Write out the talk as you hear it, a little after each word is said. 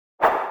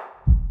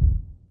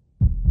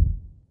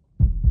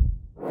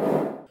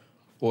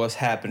What's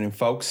happening,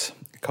 folks?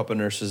 Cup of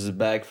Nurses is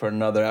back for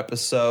another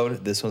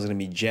episode. This one's going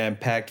to be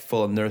jam-packed,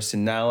 full of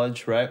nursing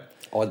knowledge, right?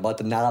 All about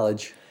the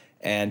knowledge.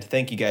 And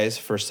thank you guys,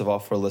 first of all,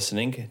 for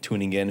listening,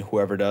 tuning in,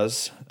 whoever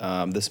does.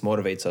 This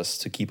motivates us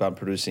to keep on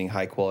producing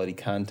high-quality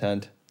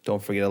content.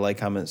 Don't forget to like,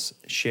 comment,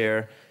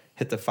 share.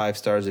 Hit the 5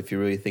 stars if you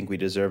really think we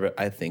deserve it.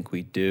 I think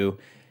we do.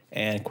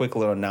 And quick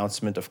little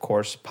announcement, of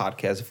course,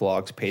 podcast,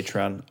 vlogs,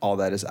 Patreon, all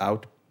that is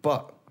out.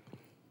 But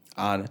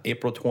on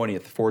April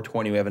 20th,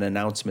 420, we have an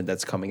announcement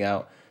that's coming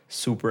out.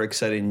 Super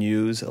exciting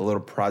news, a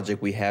little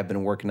project we have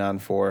been working on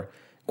for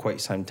quite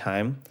some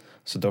time.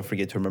 So don't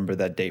forget to remember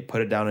that date.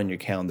 Put it down on your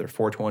calendar.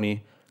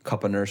 420,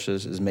 Cup of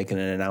Nurses is making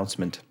an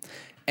announcement.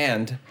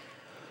 And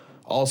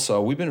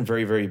also, we've been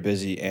very, very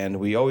busy, and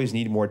we always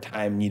need more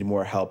time, need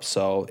more help.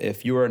 So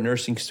if you're a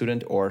nursing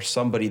student or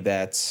somebody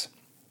that's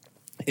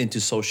into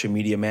social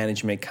media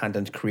management,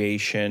 content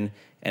creation,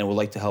 and would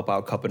like to help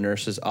out Cup of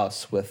Nurses,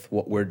 us, with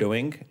what we're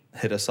doing,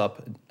 hit us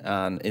up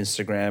on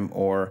Instagram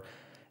or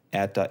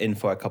at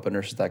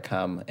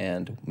info@cupofnurses.com,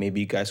 and maybe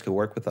you guys could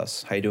work with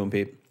us. How you doing,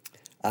 Pete?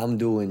 I'm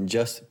doing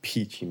just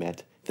peachy,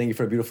 Matt. Thank you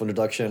for a beautiful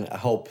introduction. I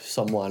hope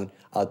someone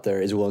out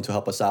there is willing to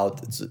help us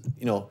out. It's,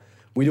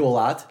 we do a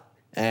lot,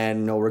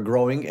 and we're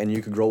growing, and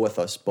you could grow with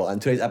us. But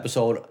on today's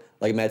episode,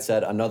 like Matt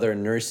said, another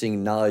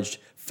nursing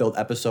knowledge-filled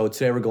episode.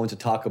 Today we're going to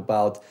talk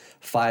about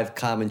 5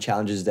 common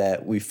challenges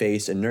that we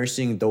face in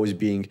nursing, those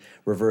being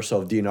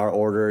reversal of DNR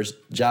orders,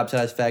 job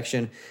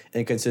satisfaction,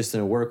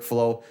 inconsistent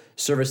workflow,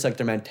 service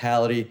sector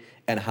mentality,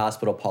 and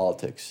hospital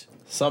politics.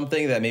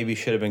 Something that maybe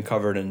should have been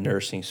covered in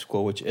nursing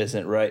school, which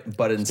isn't, right?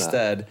 But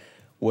instead,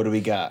 what do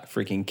we got?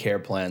 Freaking care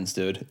plans,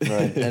 dude. Right.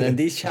 And then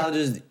these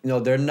challenges,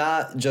 they're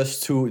not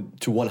just to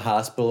one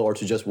hospital or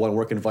to just one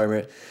work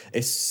environment.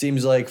 It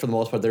seems like, for the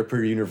most part, they're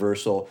pretty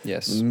universal.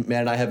 Yes. Matt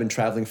and I have been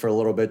traveling for a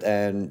little bit,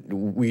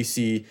 and we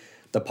see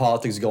the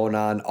politics going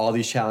on, all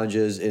these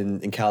challenges in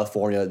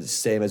California, the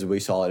same as we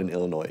saw it in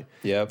Illinois.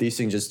 Yep. These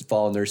things just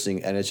fall in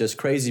nursing, and it's just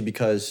crazy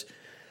because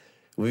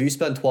if you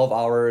spend 12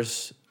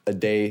 hours a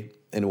day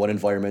in one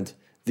environment,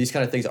 these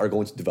kind of things are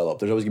going to develop.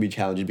 There's always going to be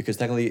challenges because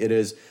technically it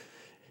is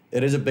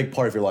a big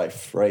part of your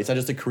life, right? It's not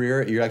just a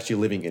career, you're actually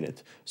living in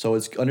it. So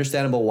it's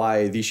understandable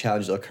why these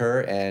challenges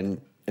occur.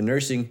 And in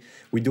nursing,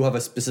 we do have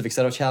a specific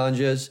set of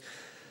challenges,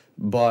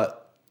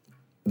 but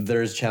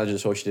there's challenges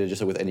associated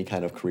just with any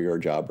kind of career or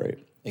job, right?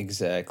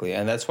 Exactly.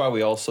 And that's why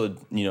we also,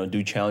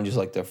 do challenges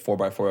like the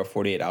 4x4 or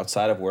 48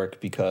 outside of work,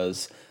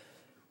 because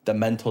the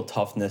mental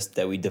toughness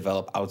that we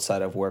develop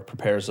outside of work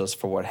prepares us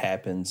for what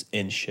happens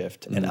in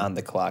shift and on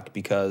the clock.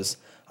 Because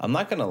I'm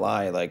not going to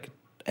lie,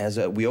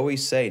 we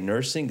always say,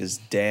 nursing is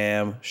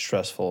damn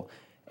stressful,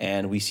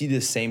 and we see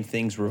the same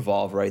things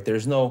revolve, right?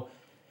 There's no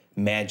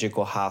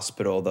magical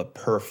hospital, the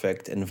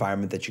perfect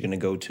environment that you're going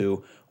to go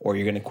to, or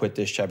you're going to quit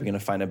this job, you're going to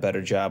find a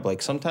better job.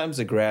 Sometimes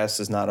the grass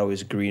is not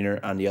always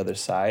greener on the other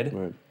side.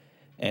 Right.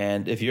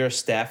 And if you're a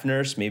staff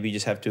nurse, maybe you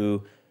just have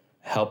to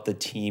help the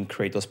team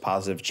create those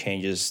positive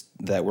changes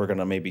that we're going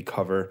to maybe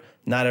cover.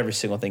 Not every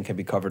single thing can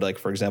be covered.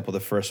 For example, the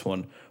first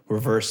one,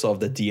 reversal of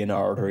the DNR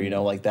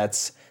order,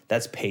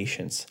 that's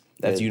patience.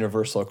 That's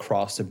universal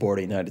across the board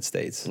in the United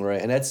States.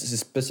 Right, and that's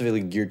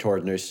specifically geared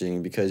toward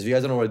nursing, because if you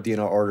guys don't know what a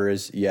DNR order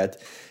is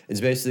yet,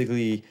 it's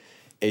basically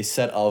a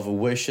set of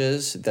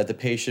wishes that the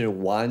patient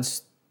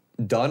wants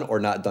done or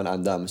not done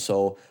on them.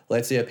 So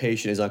let's say a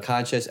patient is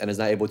unconscious and is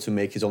not able to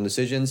make his own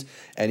decisions,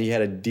 and he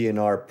had a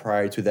DNR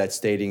prior to that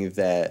stating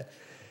that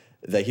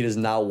he does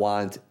not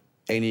want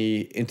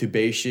any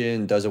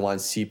intubation, doesn't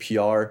want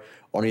CPR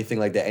or anything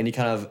like that, any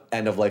kind of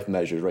end-of-life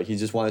measures, right? He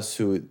just wants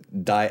to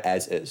die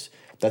as is.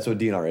 That's what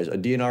DNR is. A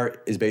DNR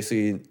is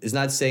basically, it's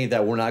not saying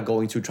that we're not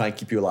going to try and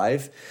keep you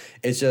alive.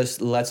 It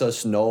just lets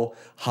us know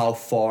how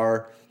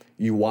far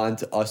you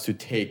want us to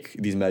take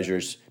these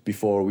measures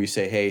before we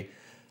say, hey,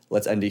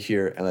 let's end it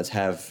here and let's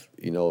have,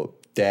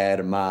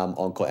 dad, mom,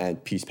 uncle,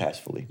 aunt peace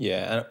passively.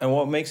 Yeah, and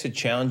what makes it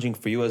challenging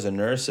for you as a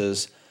nurse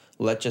is,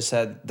 let's just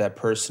say that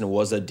person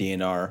was a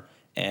DNR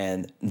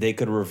and they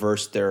could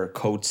reverse their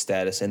code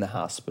status in the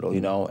hospital,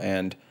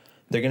 and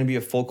they're going to be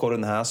a full code in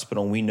the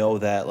hospital, and we know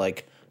that,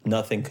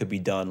 nothing could be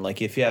done.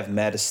 If you have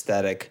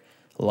metastatic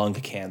lung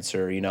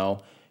cancer,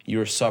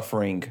 you're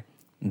suffering,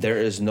 there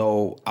is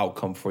no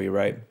outcome for you,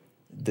 right?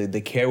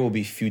 The care will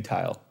be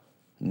futile.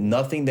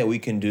 Nothing that we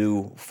can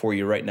do for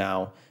you right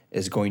now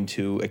is going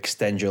to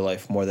extend your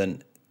life more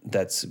than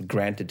that's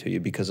granted to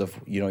you because of,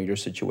 your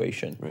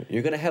situation. Right.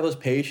 You're going to have those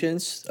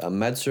patients,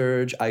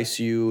 med-surg,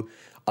 ICU,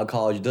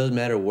 oncology, it doesn't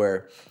matter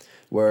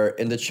where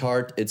in the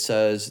chart it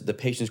says the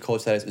patient's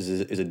code status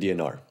is a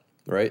DNR,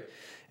 right?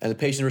 And the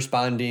patient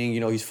responding,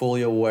 he's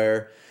fully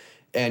aware,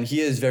 and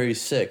he is very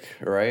sick,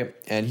 right?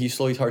 And he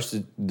slowly starts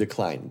to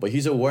decline, but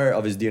he's aware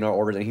of his DNR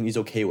orders and he's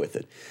okay with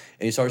it.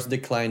 And he starts to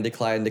decline,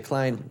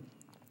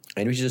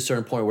 and reaches a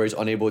certain point where he's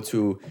unable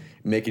to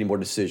make any more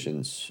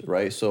decisions,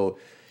 right? So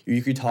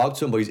you could talk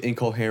to him, but he's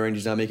incoherent,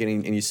 he's not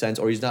making any sense,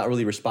 or he's not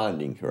really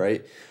responding,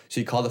 right?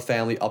 So you call the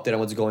family, update on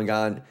what's going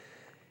on,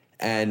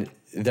 and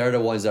they're the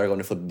ones that are going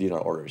to flip the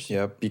DNR orders.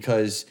 Yep.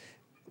 Because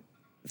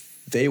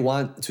they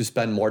want to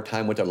spend more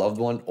time with their loved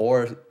one,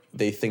 or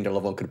they think their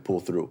loved one could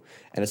pull through.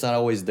 And it's not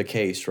always the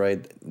case,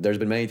 right? There's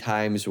been many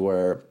times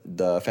where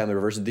the family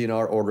reverses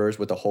DNR orders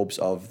with the hopes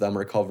of them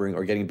recovering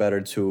or getting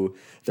better to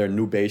their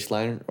new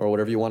baseline or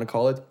whatever you want to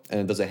call it, and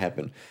it doesn't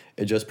happen.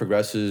 It just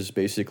progresses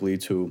basically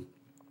to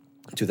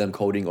them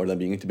coding or them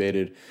being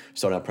intubated,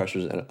 starting out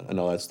pressures and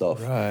all that stuff.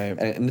 Right.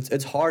 And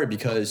it's hard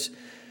because,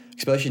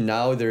 especially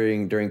now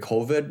during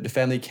COVID, the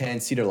family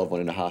can't see their loved one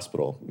in the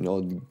hospital. You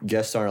know,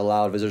 guests aren't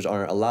allowed, visitors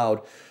aren't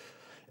allowed.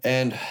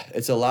 And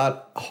it's a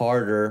lot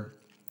harder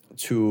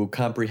to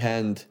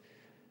comprehend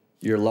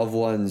your loved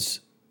one's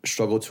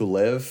struggle to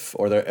live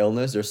or their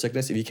illness, their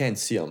sickness, if you can't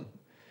see them.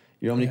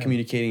 You're only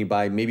communicating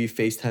by maybe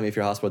FaceTime if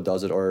your hospital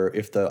does it, or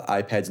if the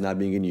iPad's not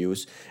being in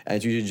use, and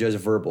it's usually just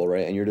verbal,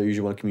 right? And you're the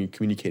usual one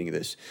communicating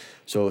this.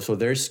 So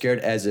they're scared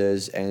as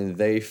is, and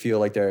they feel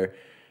like they're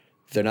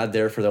not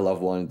there for their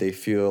loved one. They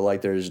feel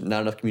like there's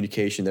not enough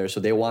communication there,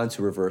 so they want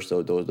to reverse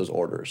those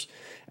orders.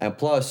 And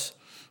plus,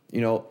 you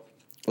know,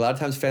 a lot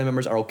of times family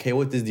members are okay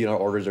with these DNR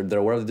orders, or they're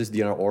aware of this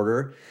DNR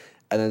order,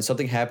 and then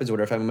something happens where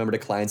their family member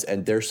declines,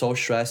 and they're so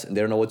stressed and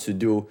they don't know what to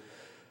do.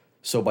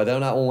 So by them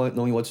not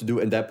knowing what to do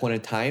in that point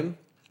in time,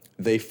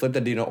 they flip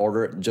the DNR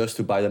order just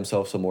to buy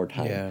themselves some more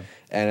time. Yeah.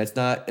 And it's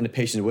not in the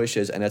patient's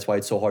wishes, and that's why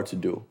it's so hard to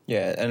do.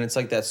 Yeah, and it's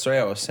like that story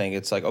I was saying.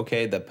 It's like,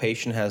 okay, the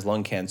patient has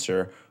lung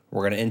cancer.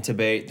 We're going to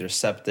intubate. They're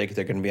septic.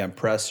 They're going to be on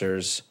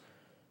pressors.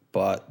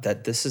 But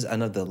that this is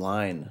end of the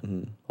line.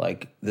 Mm-hmm.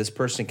 Like, this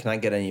person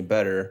cannot get any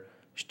better.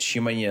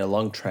 She might need a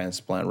lung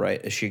transplant, right?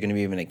 Is she going to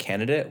be even a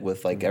candidate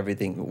with, like,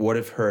 everything? What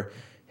if her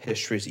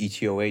history is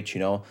ETOH,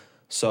 you know?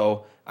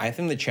 So I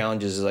think the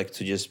challenge is, like,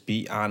 to just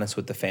be honest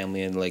with the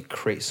family and, like,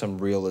 create some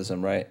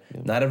realism, right?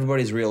 Yeah. Not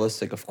everybody's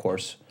realistic, of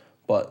course,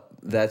 but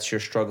that's your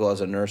struggle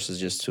as a nurse, is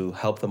just to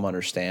help them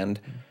understand.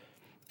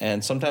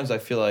 And sometimes I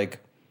feel like,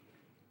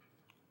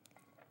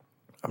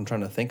 I'm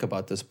trying to think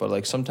about this, but,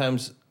 like,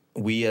 sometimes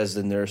we as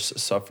the nurse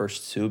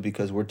suffers too,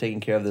 because we're taking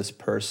care of this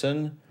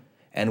person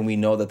and we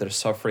know that they're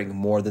suffering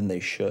more than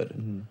they should.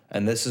 Mm-hmm.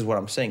 And this is what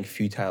I'm saying,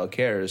 futile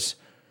cares.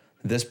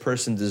 This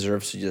person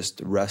deserves to just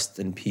rest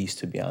in peace,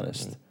 to be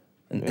honest. Mm-hmm.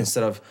 And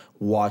instead of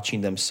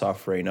watching them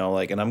suffer, you know,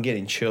 like, and I'm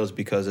getting chills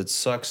because it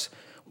sucks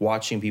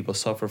watching people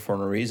suffer for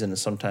no reason. And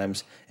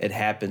sometimes it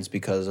happens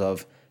because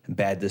of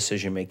bad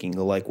decision making,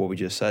 like what we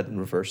just said, in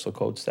reversal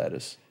code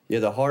status. Yeah,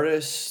 the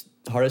hardest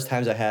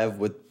times I have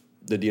with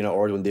the DNR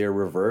order when they're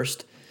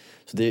reversed.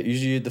 So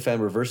the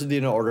family reverses the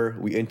DNR order,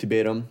 we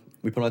intubate them,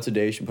 we put them on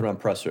sedation, put them on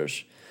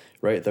pressors,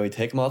 right? Then we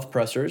take them off the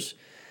pressors,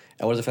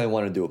 and what does the family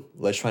want to do?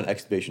 Let's try an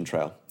extubation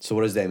trial. So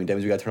what does that mean? That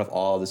means we got to turn off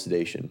all the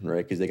sedation, right?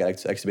 Because they got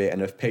to extubate,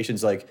 and if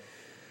patients like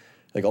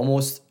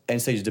almost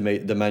end-stage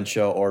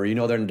dementia, or you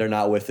know they're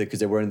not with it because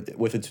they weren't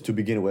with it to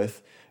begin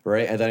with,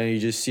 right? And then you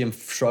just see them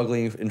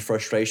struggling in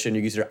frustration.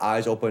 You can see their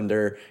eyes open,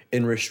 they're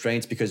in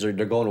restraints because they're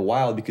going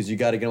wild, because you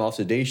got to get them off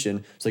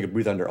sedation so they can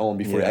breathe on their own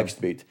before they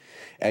extubate.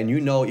 And you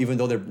know, even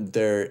though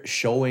they're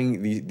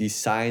showing these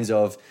signs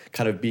of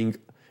kind of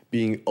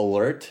being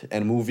alert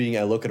and moving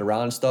and looking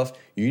around and stuff,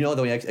 you know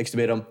that when you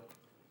extubate them,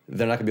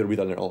 they're not gonna be able to breathe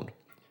on their own.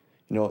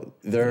 You know,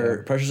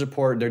 their pressure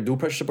support, their dual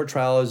pressure support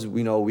trials,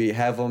 you know, we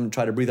have them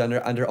try to breathe on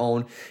their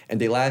own, and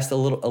they last a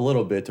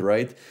little bit,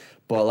 right?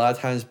 But a lot of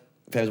times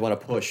families want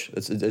to push.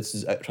 It's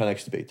trying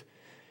to extubate,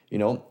 you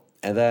know,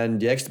 and then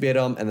you extubate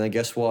them, and then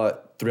guess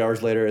what? 3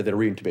 hours later, they're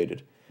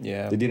re-intubated.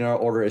 Yeah. The DNR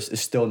order is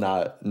still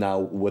not now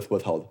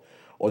withheld,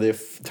 or they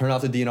turn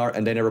off the DNR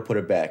and they never put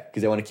it back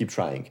because they want to keep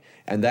trying,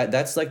 and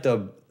that's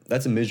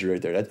a misery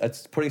right there.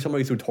 That's putting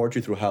somebody through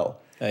torture, through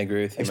hell. I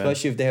agree with you,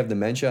 especially if they have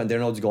dementia and they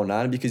don't know what's going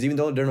on, because even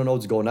though they don't know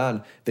what's going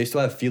on, they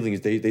still have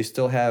feelings. They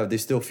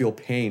still feel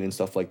pain and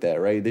stuff like that,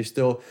 right? They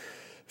still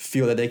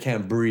feel that they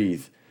can't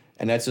breathe.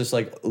 And that's just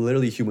like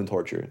literally human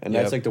torture. And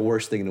that's like the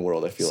worst thing in the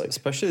world, I feel like.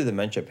 Especially the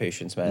dementia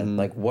patients, man. Mm-hmm.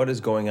 Like, what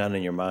is going on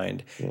in your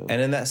mind? Yeah.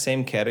 And in that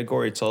same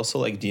category, it's also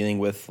like dealing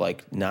with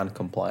like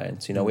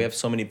non-compliance. You know, we have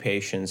so many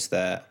patients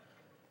that,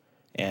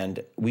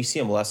 and we see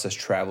them less as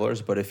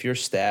travelers, but if you're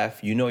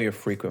staff, you know your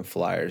frequent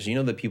flyers. You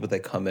know the people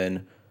that come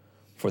in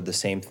for the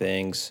same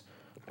things,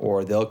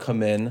 or they'll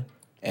come in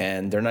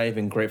and they're not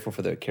even grateful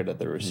for the care that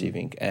they're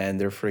receiving. And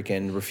they're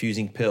freaking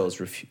refusing pills,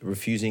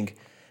 refusing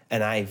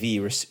an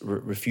IV,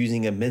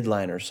 refusing a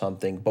midline or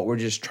something, but we're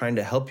just trying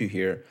to help you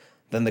here.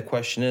 Then the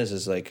question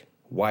is like,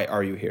 why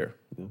are you here?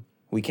 Yeah.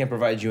 We can't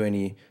provide you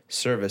any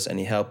service,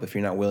 any help, if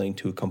you're not willing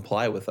to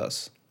comply with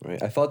us.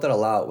 Right. I felt that a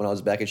lot when I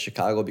was back in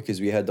Chicago,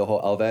 because we had the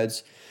whole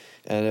LVADs.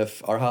 And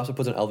if our hospital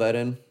puts an LVAD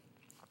in,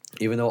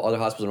 even though other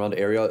hospitals around the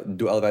area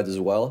do LVADs as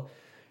well,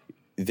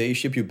 they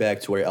ship you back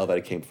to where your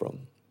LVAD came from.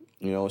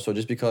 You know, so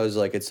just because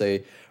like it's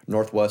a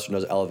Northwestern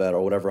does LVAD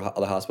or whatever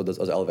other hospital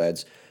does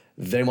LVADs,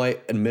 they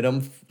might admit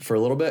them for a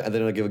little bit and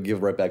then they'll give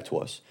it right back to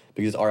us,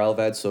 because our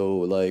LVAD. So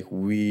like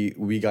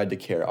we guide the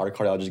care, our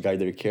cardiologists guide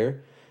their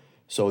care,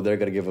 so they're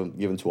gonna give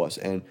them to us.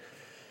 And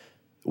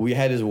we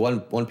had this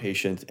one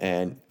patient,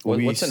 and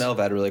what's an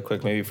LVAD really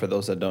quick, maybe for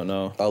those that don't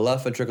know? A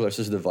left ventricular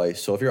assist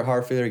device. So if your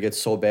heart failure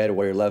gets so bad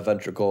where your left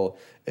ventricle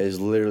is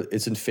literally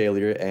it's in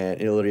failure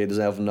and it literally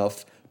doesn't have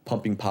enough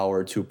pumping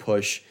power to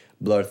push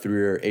blood through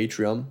your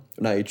atrium,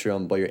 not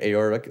atrium, but your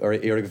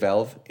aortic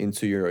valve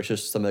into your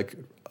systemic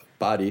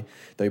body.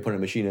 Then you put a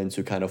machine in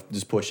to kind of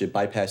just push it,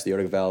 bypass the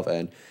aortic valve,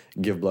 and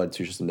give blood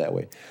to your system that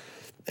way.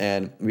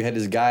 And we had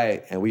this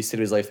guy, and we saved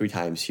his life 3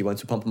 times. He went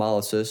to pump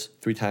hemolysis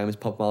 3 times.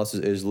 Pump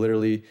hemolysis is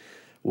literally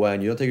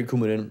when you don't take your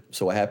Coumadin.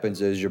 So what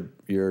happens is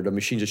the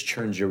machine just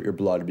churns your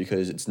blood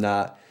because it's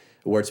not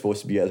where it's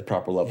supposed to be at the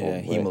proper level. Yeah,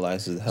 right?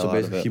 hemolyzes the hell so out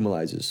of basically it.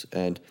 hemolyzes.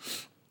 And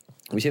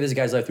we saved this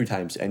guy's life 3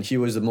 times, and he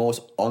was the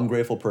most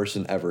ungrateful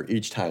person ever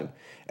each time.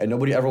 And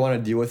nobody ever wanted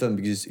to deal with him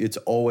because it's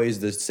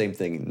always the same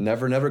thing.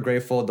 Never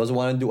grateful, doesn't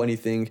want to do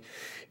anything.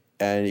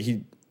 And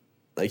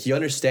he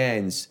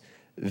understands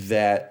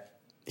that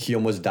he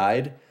almost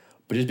died,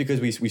 but just because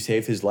we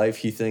saved his life,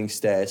 he thinks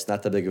that it's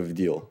not that big of a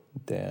deal.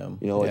 Damn.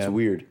 You know, yeah. it's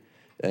weird.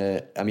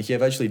 I mean, he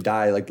eventually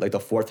died like the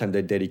 4th time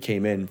that he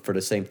came in for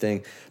the same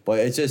thing. But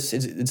it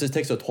just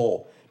takes a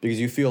toll because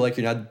you feel like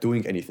you're not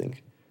doing anything.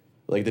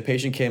 Like the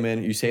patient came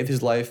in, you saved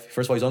his life.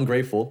 First of all, he's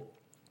ungrateful.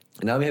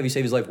 And now we have you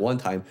save his life 1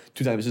 time,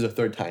 2 times, this is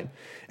the 3rd time.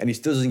 And he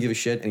still doesn't give a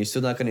shit, and he's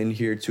still not gonna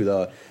adhere to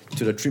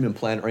the treatment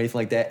plan or anything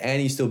like that,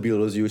 and he still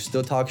belittles you,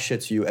 still talks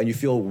shit to you, and you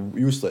feel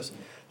useless.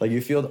 Like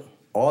you feel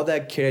all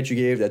that care that you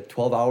gave, that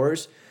 12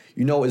 hours,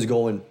 you know is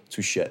going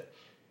to shit.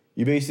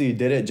 You basically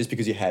did it just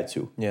because you had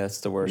to. Yeah, it's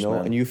the worst, You know,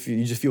 man. and you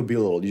just feel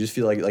belittled. You just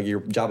feel like your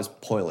job is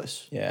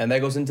pointless. Yeah, and that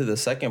goes into the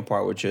second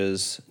part, which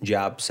is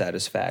job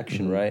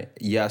satisfaction, right?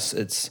 Yes,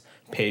 it's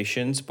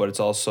patience, but it's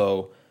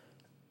also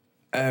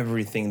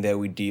everything that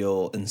we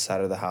deal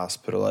inside of the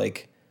hospital.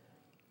 Like,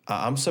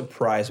 I'm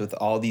surprised with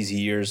all these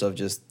years of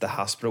just the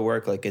hospital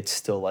work, like, it's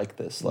still like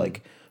this.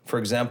 Like, for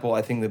example,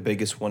 I think the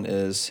biggest one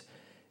is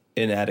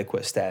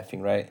inadequate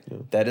staffing, right? Yeah.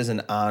 That is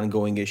an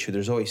ongoing issue.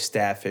 There's always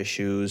staff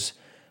issues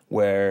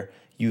where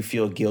you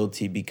feel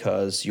guilty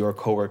because your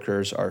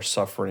coworkers are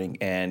suffering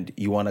and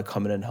you want to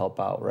come in and help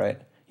out, right?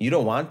 You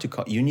don't want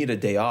to you need a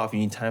day off, you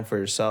need time for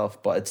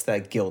yourself, but it's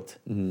that guilt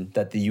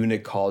that the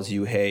unit calls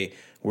you, hey,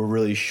 we're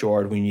really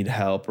short, we need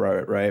help,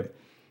 right?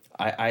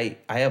 I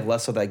have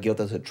less of that guilt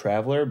as a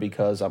traveler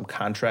because I'm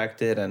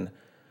contracted and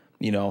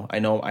I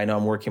know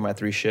I'm working my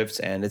 3 shifts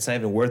and it's not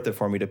even worth it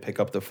for me to pick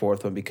up the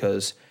 4th one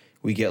because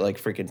we get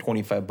like freaking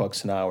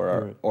 $25 an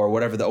hour or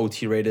whatever the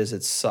OT rate is.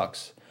 It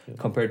sucks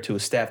compared to a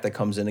staff that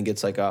comes in and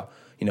gets like a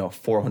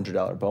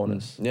 $400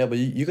 bonus. Yeah, but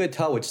you could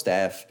tell which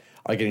staff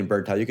are getting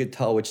burnt out. You could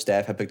tell which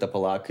staff have picked up a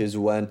lot because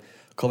when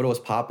COVID was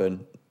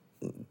popping,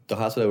 the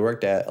hospital I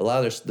worked at, a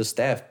lot of the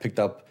staff picked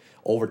up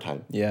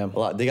overtime. Yeah, a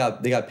lot. They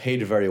got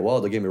paid very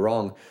well. Don't get me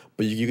wrong,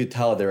 but you could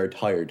tell they were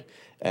tired,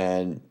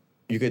 and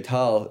you could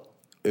tell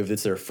if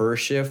it's their 1st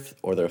shift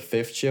or their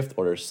 5th shift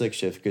or their 6th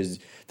shift because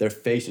their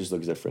faces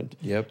look different.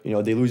 Yep.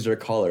 They lose their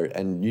color,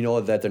 and you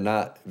know that they're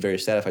not very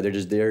satisfied. They're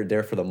just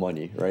there for the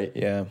money, right?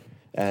 Yeah.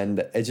 And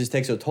it just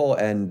takes a toll,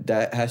 and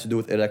that has to do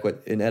with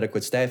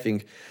inadequate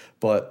staffing,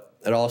 but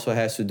it also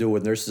has to do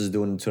with nurses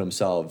doing it to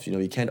themselves.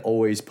 You can't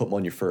always put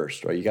money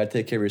first, right? You got to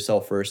take care of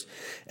yourself first,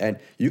 and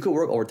you could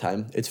work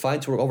overtime. It's fine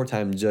to work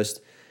overtime.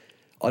 Just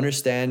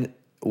understand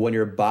when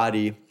your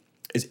body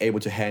is able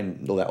to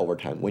handle that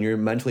overtime, when you're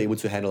mentally able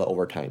to handle that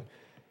overtime,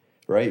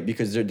 right?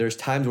 Because there's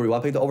times where you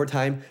want to pick the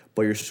overtime,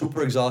 but you're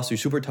super exhausted, you're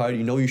super tired,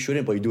 you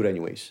shouldn't, but you do it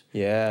anyways.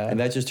 Yeah. And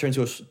that just turns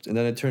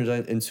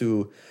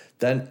into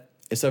then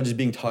instead of just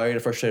being tired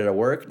and frustrated at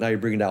work, now you're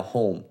bringing that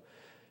home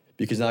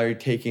because now you're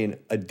taking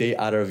a day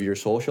out of your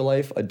social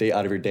life, a day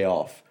out of your day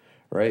off,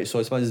 right? So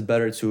it's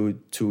better to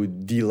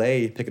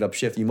delay picking up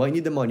shift. You might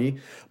need the money,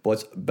 but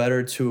it's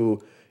better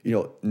to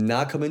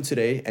not come in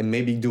today and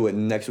maybe do it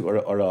next week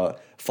or the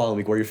following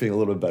week where you're feeling a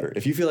little bit better.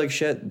 If you feel like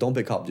shit, don't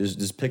pick up.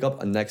 Just pick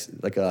up a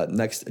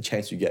next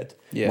chance you get.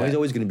 Yeah. Money's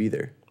always going to be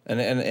there.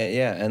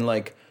 And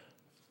like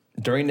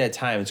during that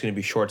time, it's going to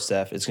be short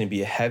staff. It's going to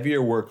be a heavier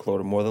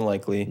workload more than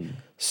likely.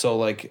 So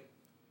like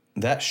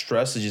that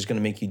stress is just going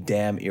to make you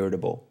damn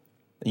irritable.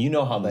 And you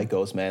know how that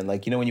goes, man.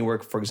 Like, when you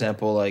work, for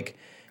example, like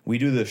we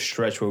do the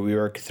stretch where we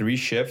work 3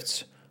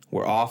 shifts,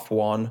 we're off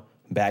 1,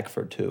 back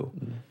for 2.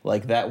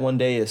 Like that one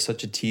day is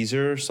such a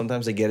teaser.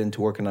 Sometimes I get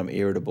into work and I'm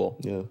irritable.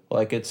 Yeah.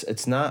 Like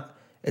it's not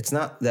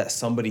that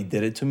somebody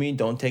did it to me.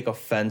 Don't take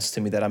offense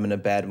to me that I'm in a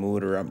bad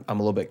mood or I'm a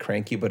little bit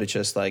cranky, but it's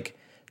just like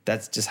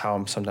that's just how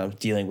I'm sometimes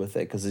dealing with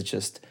it because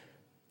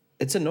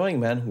it's annoying,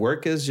 man.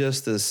 Work is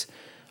just this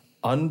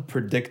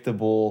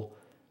unpredictable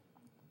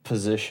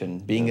position.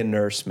 Being a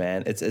nurse,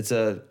 man, it's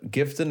a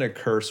gift and a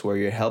curse where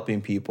you're helping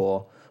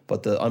people,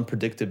 but the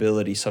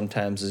unpredictability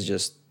sometimes is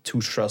just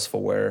too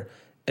stressful where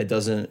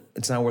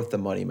it's not worth the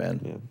money,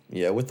 man.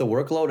 Yeah, with the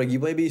workload, like you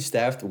may be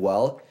staffed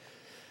well,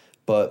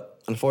 but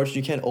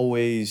unfortunately you can't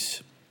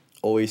always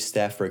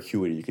staff for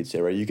acuity, you could say,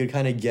 right? You could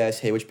kind of guess,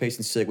 hey, which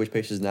patient's sick, which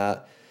patient's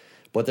not.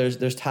 But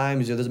there's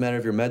times, it doesn't matter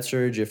if you're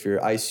med-surg, if you're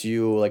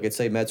ICU, like let's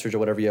say med-surg or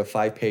whatever, you have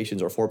 5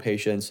 patients or 4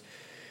 patients.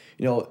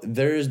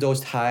 There's those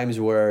times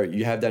where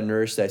you have that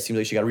nurse that seems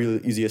like she got a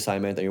really easy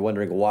assignment and you're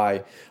wondering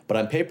why. But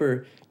on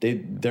paper,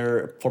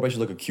 their 4 patients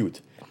look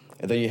acute.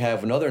 And then you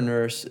have another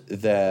nurse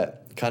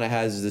that kind of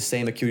has the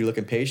same acuity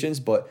looking patients,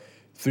 but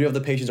 3 of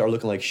the patients are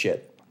looking like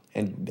shit.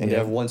 and they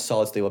have one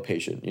solid stable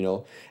patient, you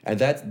know, and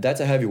that's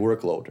a heavy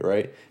workload,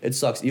 right? It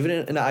sucks. Even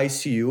in the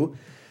ICU, you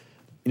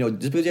know,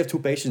 just because you have two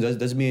patients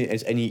doesn't mean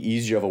it's any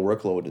easier of a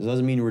workload. It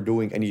doesn't mean we're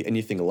doing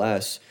anything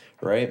less,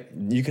 right?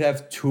 You could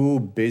have two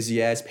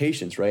busy ass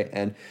patients, right?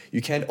 And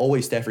you can't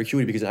always staff for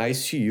acuity because in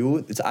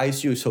ICU, it's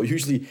ICU, so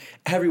usually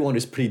everyone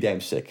is pretty damn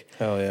sick.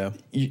 Hell yeah.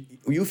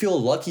 You feel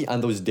lucky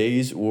on those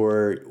days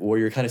where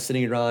you're kind of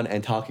sitting around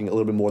and talking a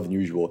little bit more than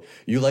usual.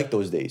 You like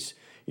those days,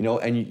 you know,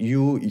 and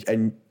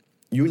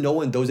you know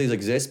when those days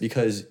exist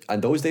because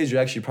on those days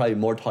you're actually probably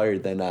more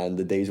tired than on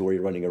the days where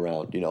you're running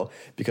around, you know,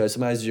 because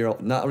sometimes you're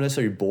not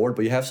necessarily bored,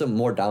 but you have some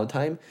more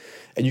downtime,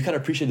 and you kind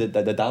of appreciate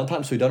the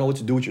downtime, so you don't know what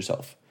to do with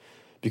yourself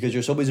because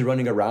you're so busy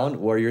running around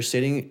where you're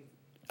sitting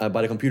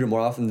by the computer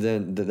more often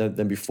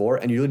than before,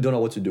 and you really don't know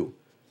what to do,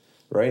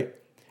 right?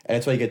 And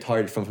that's why you get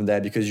tired from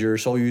that because you're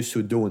so used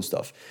to doing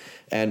stuff.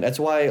 And that's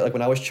why, like,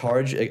 when I was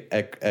charged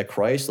at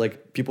Christ,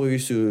 like, people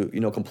used to, you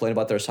know, complain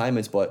about their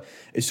assignments, but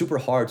it's super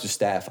hard to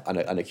staff on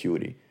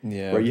acuity.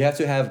 Yeah. Where you have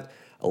to have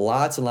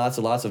lots and lots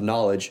and lots of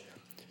knowledge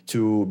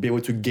to be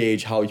able to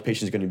gauge how each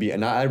patient is going to be.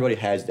 And not everybody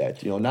has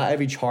that. You know, not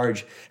every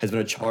charge has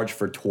been a charge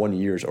for 20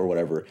 years or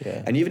whatever.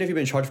 Yeah. And even if you've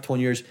been charged for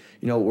 20 years,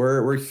 you know,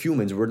 we're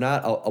humans. We're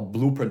not a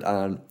blueprint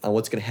on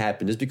what's going to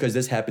happen. Just because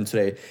this happened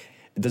today,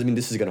 it doesn't mean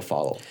this is going to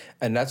follow.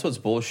 And that's what's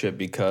bullshit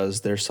because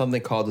there's something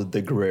called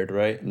the grid,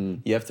 right?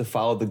 You have to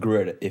follow the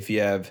grid. If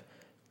you have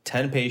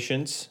 10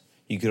 patients,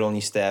 you could only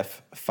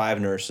staff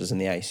 5 nurses in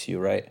the ICU,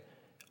 right?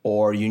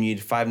 Or you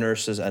need 5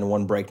 nurses and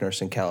 1 break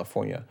nurse in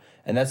California.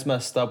 And that's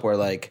messed up where,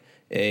 like,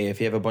 if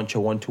you have a bunch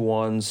of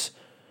 1-to-1s,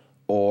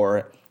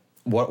 or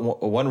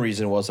one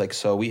reason was, like,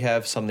 so we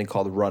have something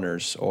called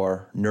runners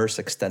or nurse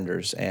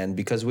extenders. And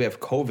because we have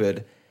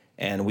COVID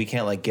and we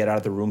can't, like, get out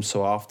of the room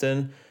so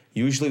often,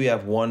 usually we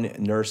have one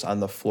nurse on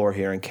the floor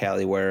here in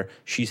Cali where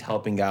she's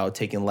helping out,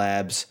 taking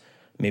labs.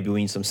 Maybe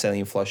we need some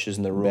saline flushes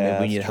in the room.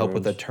 Maybe we need help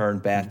with a turn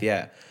bath.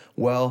 Yeah.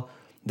 Well,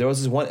 there was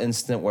this one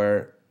incident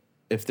where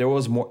if there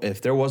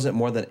wasn't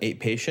more than 8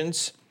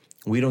 patients,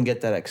 we don't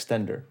get that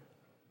extender.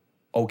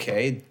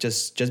 Okay,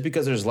 just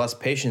because there's less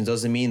patients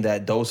doesn't mean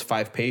that those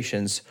 5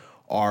 patients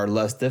are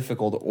less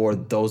difficult or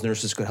those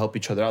nurses could help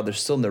each other out. They're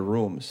still in their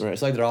rooms. Right.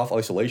 It's like they're off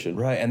isolation.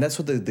 Right. And that's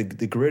what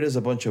the grid is,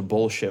 a bunch of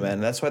bullshit, man.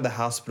 And that's why the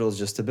hospital is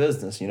just a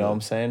business. You know what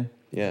I'm saying?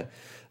 Yeah.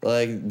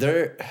 Like,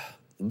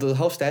 the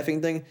whole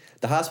staffing thing,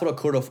 the hospital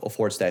could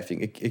afford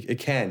staffing. It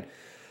can.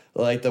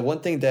 Like, the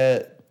one thing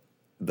that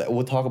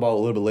we'll talk about a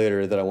little bit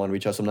later that I want to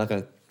reach out, so I'm not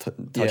going to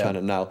touch on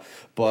it now.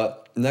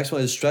 But the next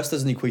one is stress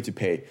doesn't equate to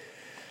pay.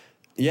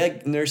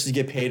 Yeah, nurses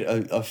get paid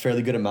a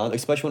fairly good amount,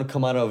 especially when you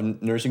come out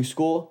of nursing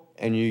school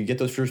and you get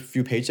those first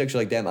few paychecks.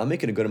 You're like, damn, I'm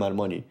making a good amount of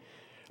money.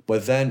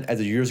 But then as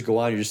the years go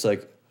on, you're just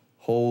like,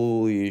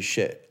 holy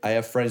shit. I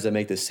have friends that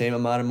make the same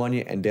amount of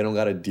money and they don't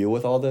got to deal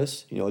with all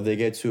this. You know, they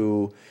get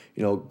to,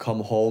 you know, come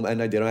home at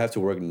night. They don't have to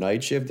work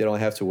night shift. They don't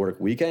have to work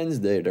weekends.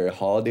 Their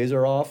holidays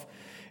are off.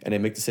 And they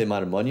make the same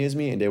amount of money as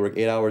me, and they work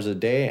 8 hours a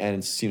day, and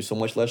it seems so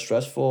much less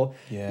stressful.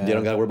 Yeah. They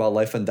don't got to worry about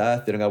life and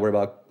death. They don't got to worry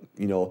about,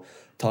 you know,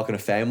 talking to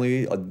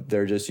family.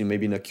 They're just, you know,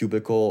 maybe in a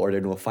cubicle, or they're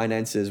doing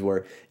finances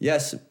where,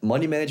 yes,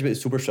 money management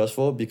is super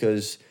stressful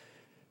because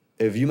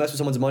if you mess with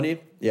someone's money,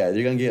 yeah,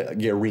 you're going to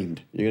get reamed.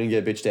 You're going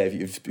to get bitched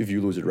at if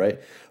you lose it, right?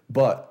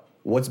 But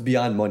what's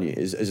beyond money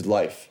is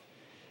life.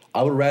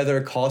 I would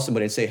rather call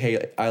somebody and say,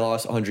 hey, I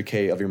lost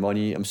 100K of your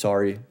money. I'm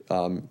sorry.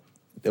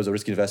 It was a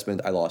risky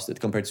investment. I lost it.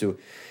 Compared to,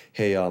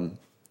 hey,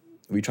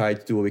 we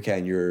tried to do what we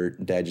can. Your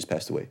dad just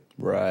passed away.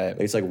 Right.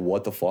 It's like,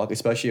 what the fuck?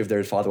 Especially if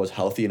their father was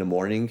healthy in the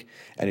morning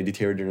and it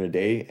deteriorated during the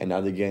day, and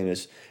now they're getting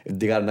this. If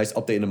they got a nice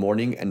update in the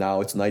morning and now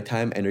it's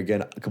nighttime and they're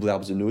getting completely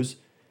opposite news,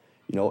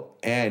 you know,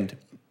 and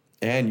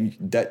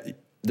that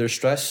there's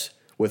stress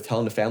with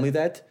telling the family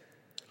that.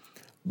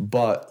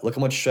 But look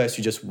how much stress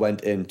you just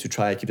went in to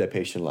try to keep that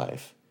patient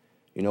alive.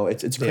 You know,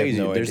 it's crazy.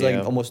 No There's idea.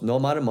 like almost no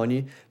amount of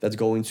money that's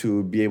going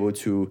to be able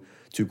to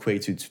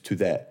equate to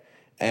that.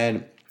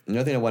 And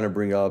another thing I want to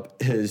bring up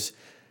is,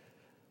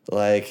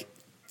 like,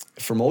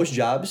 for most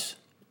jobs,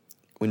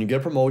 when you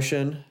get a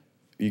promotion,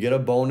 you get a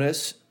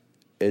bonus,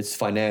 it's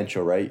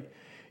financial, right?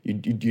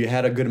 You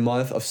had a good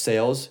month of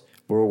sales,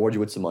 we'll reward you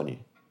with some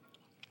money.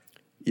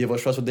 You have a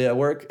stressful day at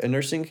work in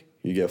nursing,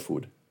 you get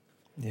food.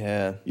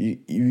 Yeah.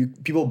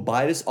 People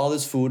buy all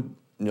this food,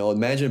 you know,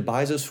 manager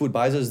buys us food,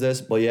 buys us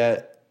this, but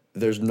yet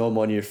there's no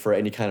money for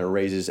any kind of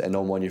raises and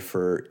no money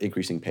for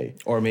increasing pay.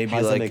 Or maybe How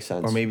does that like, make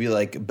sense? or maybe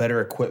like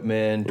better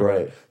equipment, or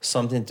Right.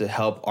 something to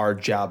help our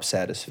job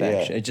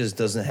satisfaction. Yeah. It just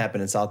doesn't happen.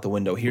 It's out the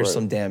window. Here's Right.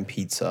 some damn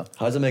pizza.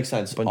 How does that make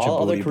sense? Bunch all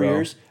of other booty, bro.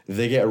 careers,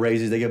 they get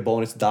raises, they get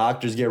bonus.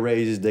 Doctors get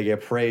raises, they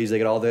get praise, they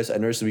get all this.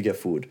 And nurses, we get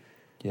food.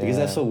 Like,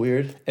 isn't that so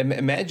weird?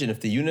 Imagine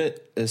if the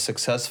unit is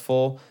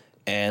successful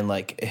and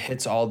like it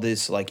hits all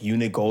this like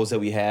unit goals that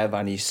we have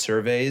on these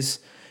surveys,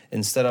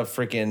 instead of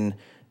freaking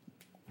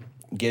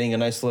getting a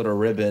nice little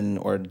ribbon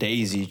or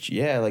daisy.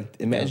 Yeah, like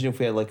imagine if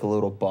we had like a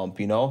little bump,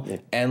 you know? Yeah.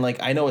 And like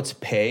I know it's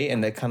pay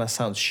and that kind of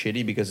sounds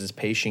shitty because it's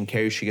patient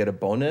care, you should get a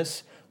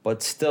bonus,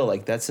 but still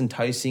like that's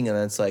enticing, and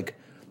that's like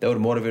that would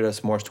motivate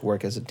us more to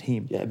work as a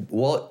team. Yeah,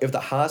 well, if the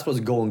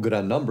hospital's going good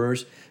on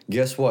numbers,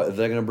 guess what?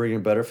 They're gonna bring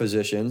in better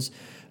physicians,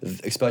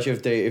 especially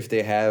if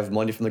they have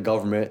money from the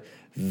government.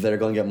 They're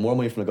gonna get more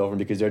money from the government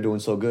because they're doing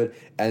so good.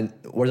 And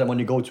where's that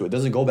money go to? It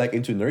doesn't go back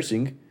into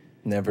nursing.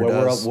 Never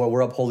where does.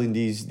 We're upholding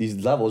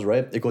these levels,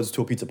 right? It goes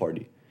to a pizza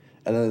party,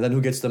 and then who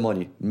gets the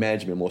money?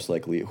 Management, most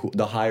likely,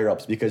 the higher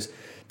ups, because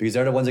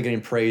they're the ones that are getting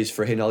praised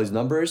for hitting all these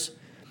numbers,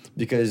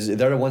 because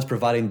they're the ones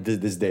providing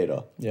this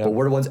data. Yeah. But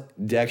we're the ones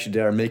that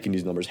are making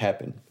these numbers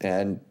happen,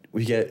 and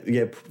we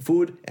get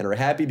food, and we're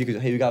happy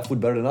because hey, we got food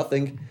better than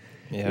nothing.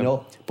 Yeah. You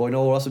know, but you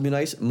know what else would be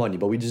nice? Money.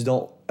 But we just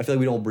don't. I feel like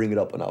we don't bring it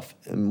up enough.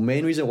 And the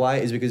main reason why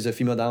is because it's a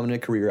female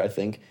dominant career, I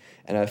think,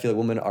 and I feel like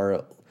women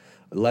are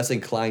less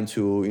inclined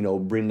to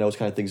bring those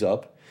kind of things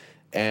up,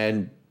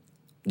 and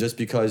just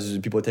because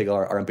people take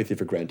our empathy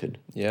for granted.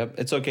 Yep.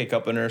 It's okay.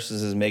 Cup of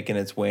Nurses is making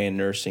its way in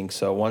nursing.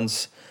 So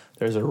once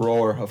there's a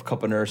roar of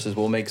Cup of Nurses,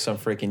 we'll make some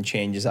freaking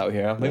changes out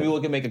here. Maybe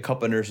we can make a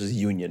Cup of Nurses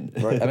union.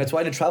 Right. And that's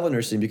why I did travel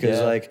nursing, because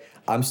like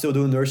I'm still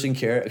doing nursing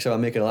care, except I'm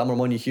making a lot more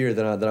money here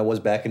than I was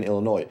back in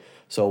Illinois.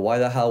 So why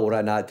the hell would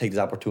I not take this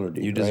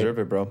opportunity? You deserve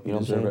it, bro. You know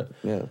deserve what I'm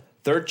saying? Yeah.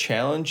 Third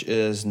challenge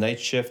is night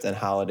shift and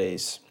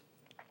holidays.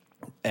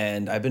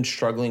 And I've been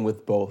struggling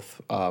with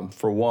both.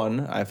 For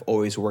one, I've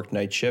always worked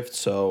night shift,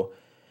 so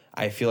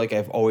I feel like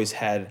I've always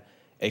had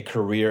a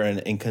career and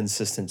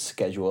inconsistent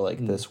schedule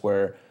like this,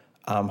 where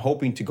I'm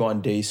hoping to go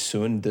on days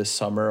soon this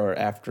summer or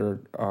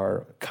after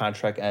our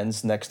contract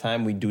ends next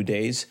time we do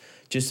days,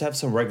 just to have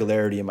some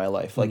regularity in my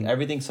life. Like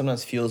everything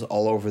sometimes feels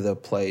all over the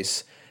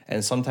place,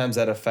 and sometimes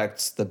that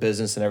affects the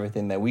business and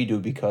everything that we do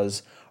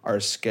because our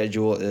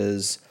schedule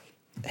is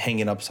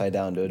hanging upside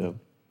down, dude. Yeah.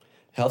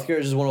 Healthcare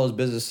is just one of those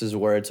businesses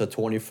where it's a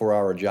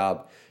 24-hour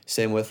job.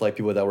 Same with like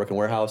people that work in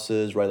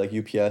warehouses, right? Like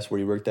UPS,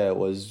 where you worked at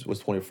was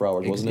 24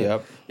 hours, wasn't it?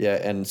 Yep. Yeah,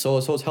 and so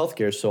it's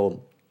healthcare.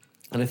 So,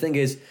 and the thing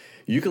is,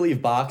 you can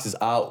leave boxes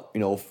out,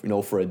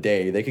 for a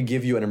day. They could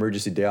give you an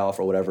emergency day off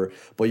or whatever,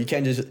 but you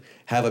can't just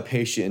have a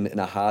patient in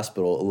a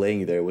hospital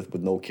laying there with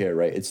no care,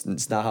 right?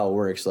 It's not how it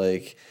works.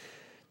 Like,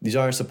 these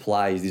aren't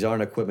supplies, these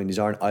aren't equipment, these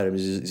aren't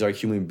items, these are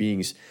human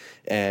beings,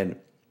 and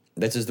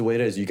that's just the way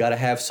it is. You got to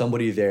have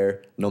somebody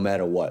there no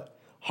matter what.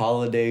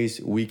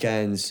 Holidays,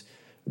 weekends,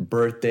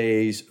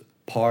 birthdays,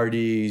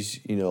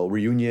 parties,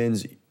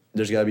 reunions,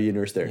 there's got to be a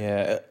nurse there.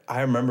 Yeah,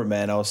 I remember,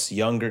 man, I was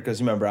younger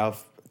because remember, I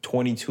was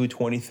 22,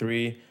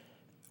 23,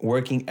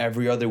 working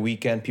every other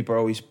weekend. People are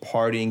always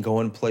partying,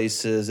 going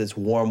places. It's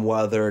warm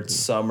weather, it's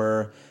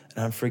summer,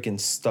 and I'm freaking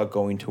stuck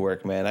going to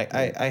work, man.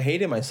 I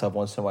hated myself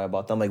once in a while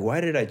about that. I'm like, why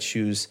did I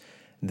choose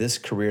this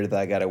career that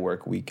I got to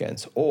work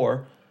weekends?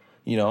 Or,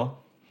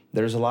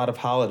 there's a lot of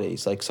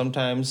holidays. Like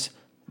sometimes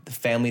the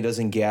family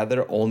doesn't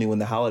gather only when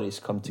the holidays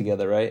come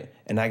together, right?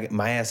 And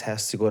my ass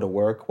has to go to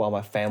work while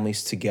my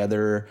family's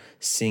together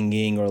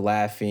singing or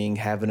laughing,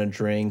 having a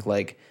drink.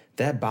 Like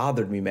that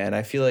bothered me, man.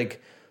 I feel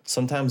like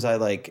sometimes I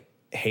like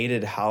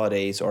hated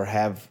holidays or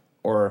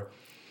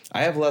I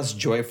have less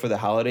joy for the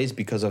holidays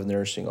because of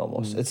nursing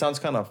almost. It sounds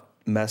kind of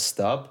messed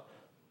up,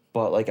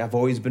 but like I've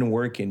always been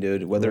working,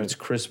 dude, whether it's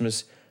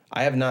Christmas.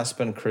 I have not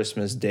spent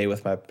Christmas Day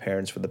with my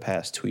parents for the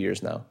past 2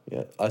 years now.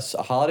 Yeah, a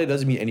holiday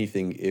doesn't mean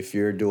anything if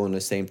you're doing the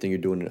same thing you're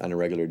doing on a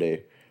regular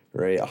day,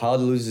 right? A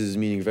holiday loses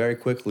meaning very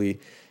quickly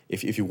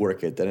if you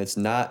work it. Then it's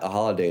not a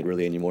holiday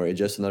really anymore. It's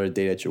just another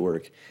day at your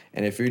work.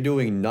 And if you're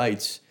doing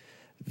nights,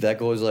 that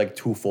goes like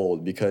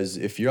twofold, because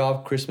if you're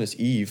off Christmas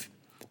Eve,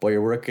 but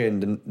you're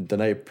working the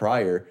night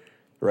prior,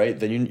 right?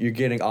 Then you're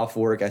getting off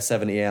work at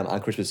 7 a.m.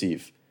 on Christmas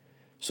Eve.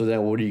 So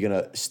then what are you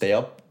going to stay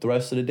up the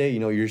rest of the day?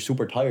 You're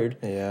super tired.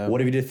 Yeah.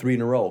 What if you did 3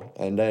 in a row?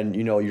 And then,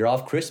 you're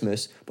off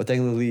Christmas, but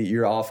technically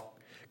you're off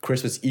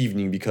Christmas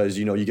evening because,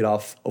 you get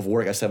off of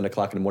work at 7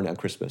 o'clock in the morning on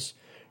Christmas,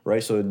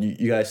 right? So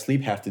you got to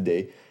sleep half the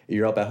day.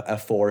 You're up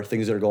at 4,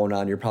 things that are going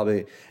on. You're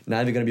probably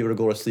not even going to be able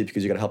to go to sleep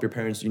because you got to help your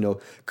parents,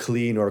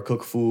 clean or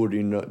cook food.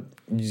 You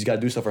just got to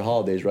do stuff for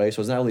holidays, right?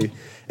 So it's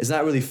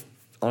not really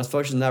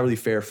unfortunately, it's not really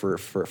fair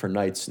for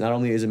nights. Not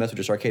only is it mess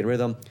with your circadian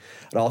rhythm,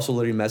 it also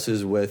literally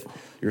messes with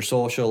your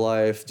social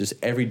life, just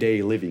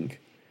everyday living.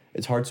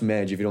 It's hard to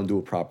manage if you don't do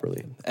it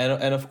properly.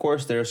 And of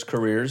course, there's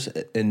careers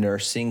in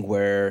nursing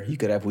where you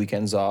could have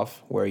weekends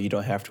off, where you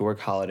don't have to work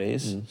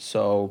holidays.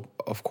 So,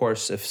 of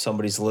course, if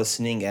somebody's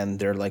listening and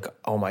they're like,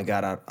 oh my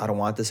God, I don't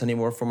want this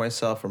anymore for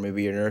myself, or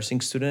maybe you're a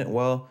nursing student,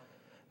 well,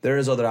 there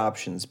is other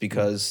options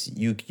because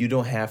you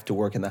don't have to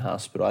work in the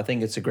hospital. I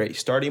think it's a great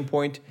starting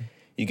point.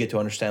 You get to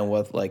understand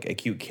what like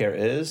acute care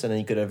is, and then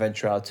you could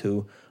venture out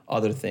to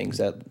other things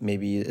that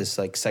maybe is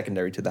like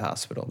secondary to the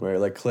hospital. Right,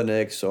 like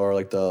clinics or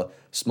like the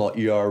small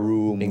ER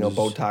rooms. Being a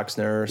Botox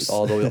nurse.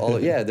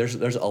 Yeah, there's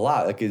a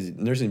lot. Like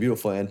nursing is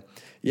beautiful, and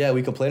yeah,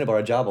 we complain about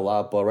our job a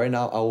lot, but right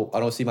now I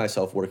don't see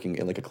myself working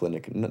in like a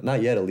clinic.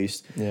 Not yet, at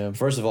least. Yeah.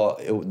 First of all,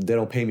 they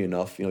don't pay me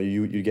enough.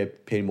 You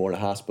get paid more in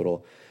a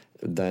hospital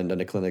than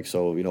the clinic.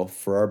 So,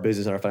 for our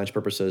business and our financial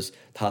purposes,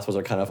 the hospitals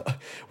are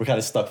we're kind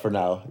of stuck for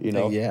now,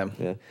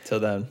 Yeah. Till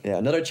then. Yeah.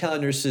 Another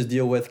challenge nurses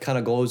deal with kind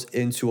of goes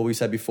into what we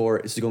said before.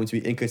 This is going to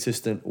be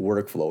inconsistent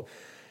workflow.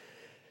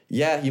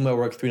 Yeah, you might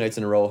work 3 nights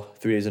in a row,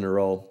 3 days in a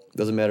row.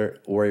 Doesn't matter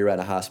where you're at in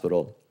a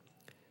hospital.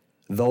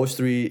 Those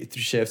three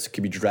shifts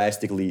could be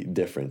drastically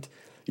different.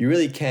 You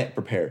really can't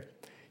prepare.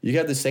 You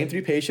have the same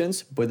 3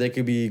 patients, but they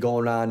could be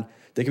going on.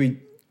 They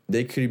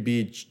could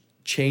be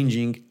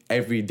changing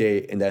every day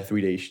in that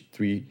 3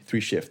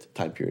 shift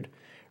time period,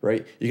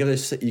 right? You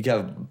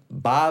have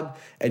Bob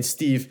and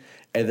Steve,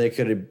 and they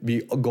could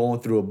be going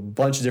through a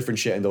bunch of different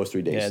shit in those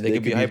 3 days. Yeah, they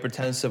could be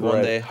hypertensive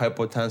one day,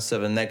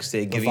 hypotensive the next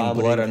day, giving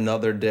blood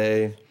another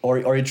day.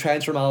 Or you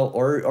transfer them out,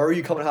 or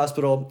you come to the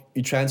hospital,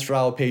 you transfer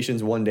out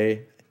patients one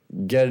day,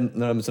 get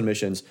anonymous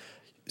admissions.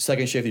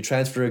 Second shift, you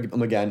transfer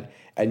them again,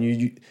 and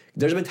you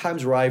there's been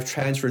times where I've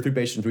transferred 3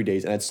 patients in 3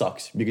 days, and it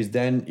sucks because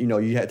then you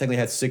technically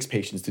had 6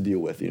 patients to deal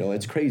with.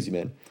 It's crazy,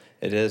 man.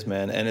 It is,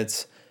 man, and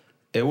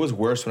it was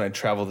worse when I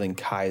traveled in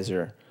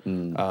Kaiser.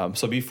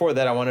 So before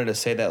that, I wanted to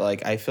say that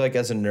I feel like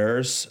as a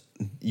nurse,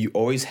 you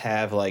always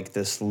have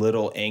this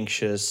little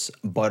anxious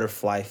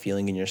butterfly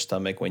feeling in your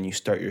stomach when you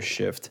start your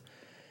shift,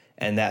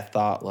 and that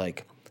thought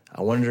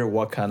I wonder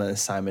what kind of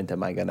assignment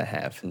am I going to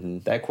have?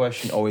 That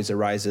question always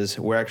arises.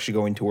 We're actually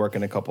going to work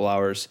in a couple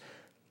hours.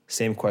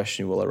 Same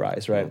question will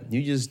arise, right?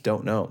 You just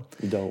don't know.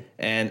 You don't.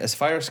 And as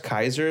far as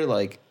Kaiser,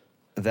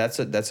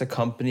 that's a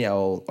company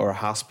or a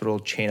hospital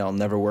chain I'll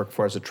never work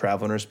for as a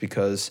travel nurse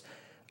because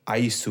I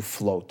used to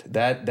float.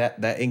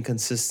 That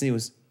inconsistency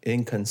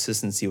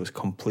was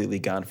completely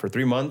gone. For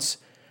 3 months,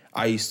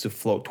 I used to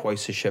float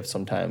twice a shift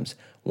sometimes.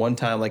 One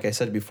time, like I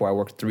said before, I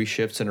worked 3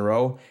 shifts in a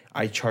row.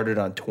 I charted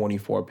on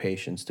 24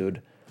 patients,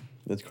 dude.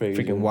 That's crazy.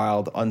 Freaking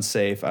wild,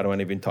 unsafe. I don't want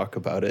to even talk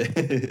about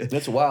it.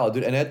 That's wild,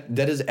 dude. And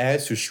that is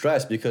adds to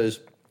stress because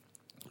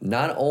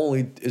not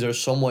only is there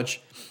so much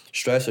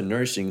stress in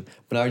nursing,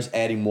 but now you're just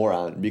adding more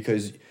on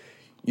because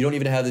you don't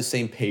even have the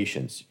same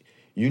patients.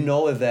 You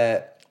know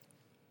that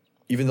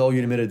even though you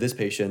admitted this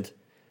patient,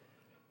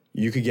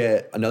 you could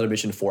get another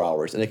admission in 4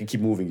 hours, and they can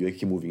keep moving. They can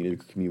keep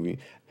moving.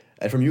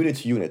 And from unit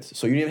to unit.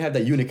 So you don't even have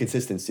that unit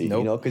consistency,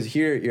 Nope. Because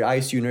here you're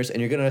ICU nurse and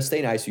you're going to stay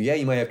in ICU. Yeah,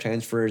 you might have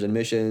transfers,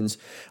 admissions,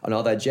 and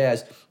all that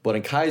jazz. But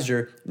in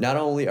Kaiser, not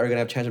only are you going to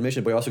have transfer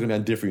admissions, but you're also going to be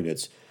on different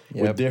units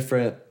with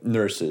different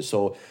nurses.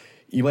 So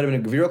you might have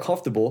been real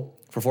comfortable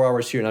for 4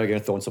 hours here, now you're going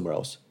to throw in somewhere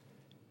else.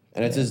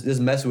 And it's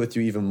just messes with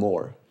you even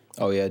more.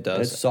 Oh, yeah, it does.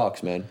 And it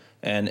sucks, man.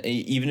 And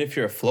even if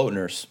you're a float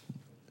nurse,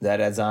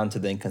 that adds on to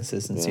the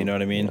inconsistency, you know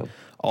what I mean? Yeah.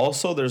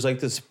 Also, there's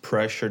this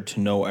pressure to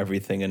know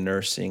everything in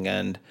nursing,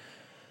 and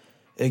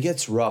it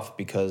gets rough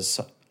because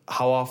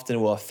how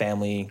often will a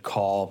family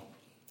call,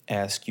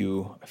 ask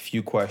you a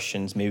few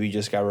questions, maybe you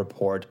just got a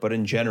report, but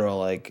in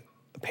general,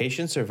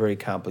 patients are very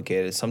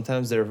complicated.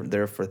 Sometimes they're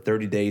there for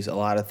 30 days, a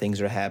lot of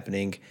things are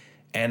happening,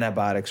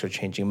 antibiotics are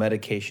changing,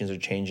 medications are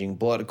changing,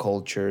 blood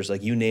cultures,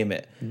 you name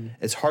it.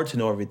 It's hard to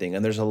know everything,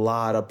 and there's a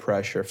lot of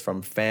pressure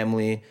from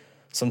family.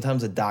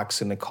 Sometimes a doc's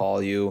going to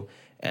call you,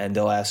 and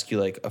they'll ask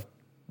you, a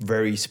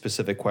very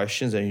specific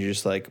questions, and you're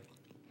just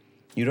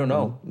you don't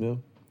know. Yeah.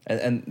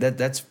 And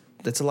that's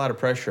a lot of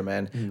pressure,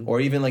 man.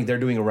 Or even they're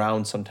doing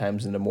rounds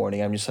sometimes in the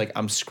morning. I'm just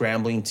I'm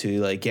scrambling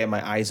to get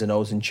my eyes and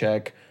nose in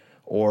check,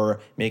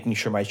 or making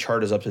sure my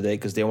chart is up to date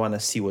because they want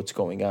to see what's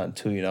going on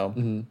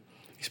too.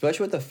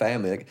 Especially with the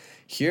family.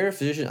 Here, I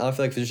don't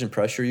feel like physicians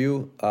pressure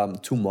you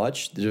too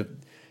much.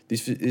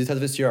 These types of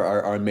physicians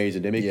are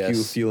amazing. They make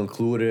you feel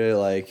included,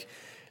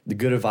 the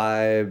good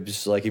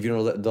vibes. If you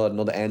don't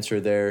know the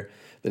answer there,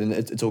 then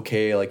it's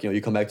okay.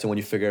 You come back to when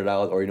you figure it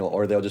out,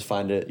 or they'll just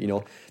find it,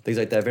 things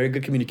like that. Very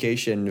good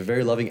communication,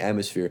 very loving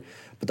atmosphere.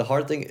 But the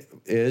hard thing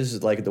is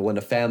when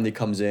the family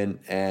comes in,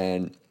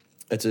 and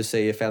let's just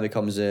say a family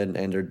comes in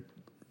and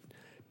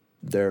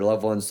their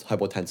loved one's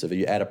hypotensive, and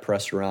you add a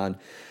pressure on,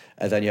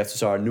 and then you have to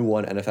start a new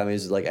one, and the family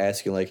is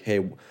asking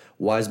hey,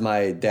 why is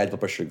my dad's blood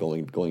pressure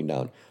going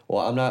down?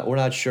 Well, we're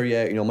not sure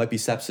yet. It might be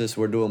sepsis.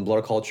 We're doing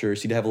blood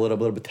cultures. He'd have a little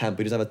bit of temp,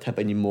 but he doesn't have a temp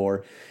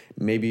anymore.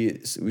 Maybe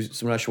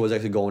we're not sure what's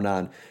actually going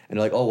on. And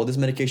they're oh, well, this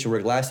medication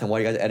worked last time. Why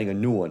are you guys adding a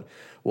new one?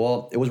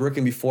 Well, it was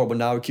working before, but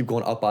now we keep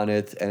going up on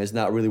it, and it's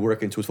not really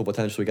working to its full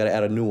potential. We got to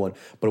add a new one.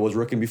 But it was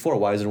working before.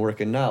 Why isn't it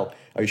working now?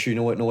 Are you sure you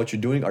know what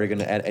you're doing? Are you going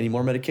to add any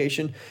more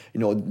medication?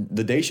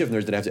 The day shift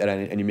nurse didn't have to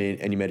add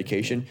any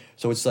medication.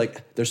 So it's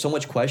there's so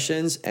much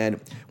questions,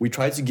 and we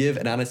try to give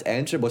an honest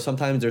answer, but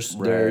sometimes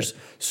there's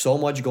so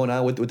much going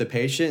on with the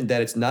patient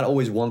that it's not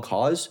always one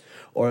cause,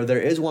 or there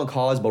is one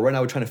cause, but right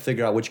now we're trying to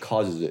figure out which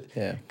causes it.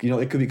 Yeah.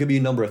 It could be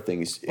a number of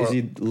things. Is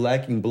he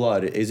lacking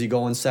blood? Is he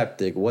going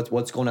septic?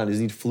 What's going on? Does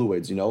he need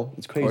fluids?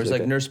 It's crazy. Or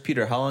it's Nurse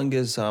Peter, how long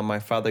is my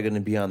father going to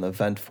be on the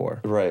vent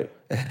for? Right.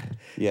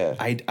 Yeah.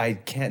 I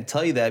can't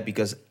tell you that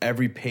because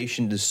every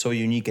patient is so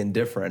unique and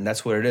different.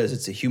 That's what it is.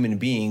 It's a human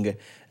being.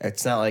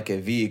 It's not like a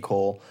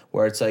vehicle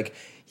where it's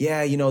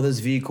this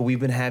vehicle, we've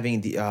been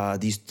having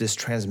this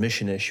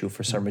transmission issue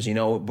for some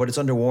reason, but it's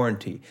under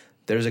warranty.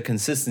 There's a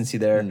consistency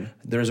there.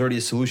 There's already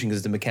a solution because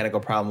it's a mechanical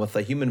problem. With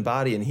the human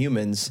body and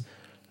humans,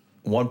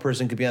 one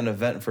person could be on a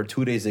vent for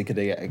 2 days, they could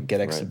get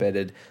extubated.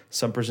 Right.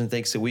 Some person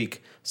takes a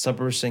week. Some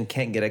person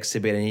can't get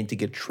extubated and need to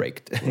get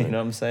trached. Right. You know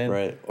what I'm saying?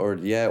 Right. Or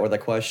the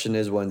question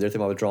is when they're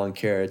thinking about withdrawing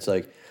care, it's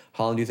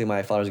how long do you think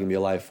my father's going to be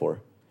alive for?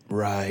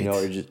 Right. You know,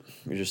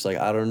 you're just like,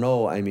 I don't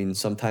know. I mean,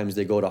 sometimes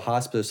they go to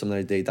hospice,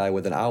 sometimes they die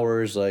within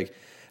hours. Like,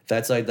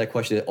 that's like that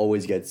question that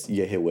always you get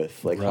hit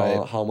with. Like,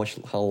 Right.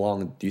 how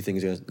long do you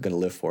think he's gonna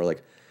live for?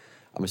 Like,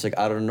 I'm just like,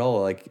 I don't know.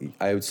 Like,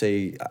 I would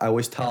say, I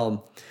always tell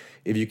them,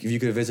 if you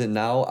could visit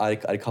now,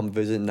 I'd come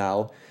visit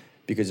now,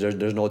 because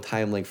there's no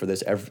time link for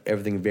this.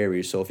 Everything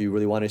varies. So if you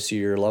really want to see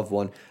your loved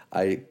one,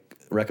 I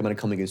recommend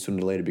coming in sooner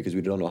or later, because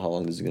we don't know how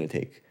long this is gonna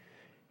take.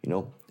 You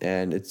know,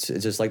 and it's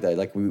just like that.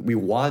 Like, we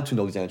want to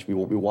know these answers. We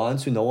want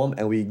to know them,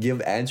 and we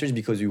give answers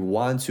because we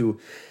want to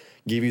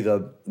give you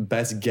the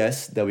best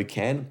guess that we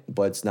can.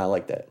 But it's not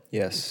like that.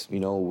 Yes.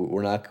 You know,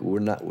 we're not.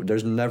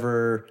 There's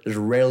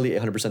rarely a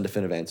 100%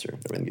 definitive answer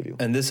that we're gonna give you.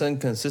 And this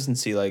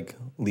inconsistency like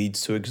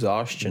leads to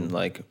exhaustion,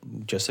 like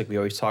just like we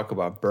always talk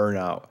about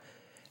burnout.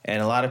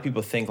 And a lot of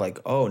people think like,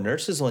 oh,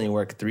 nurses only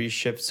work 3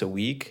 shifts a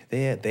week.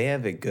 They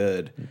have it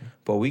good.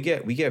 But we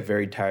get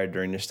very tired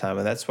during this time.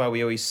 And that's why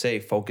we always say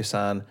focus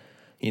on,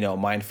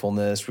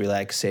 mindfulness,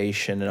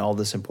 relaxation, and all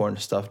this important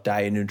stuff,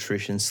 diet,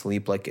 nutrition,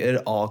 sleep. Like,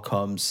 it all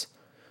comes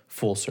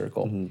full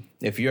circle.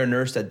 If you're a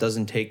nurse that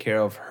doesn't take care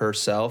of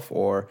herself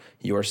or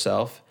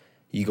yourself,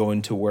 you go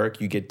into work,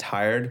 you get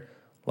tired,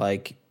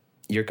 like,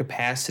 your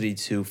capacity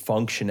to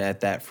function at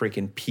that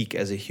freaking peak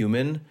as a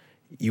human,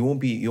 you won't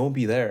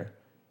be there.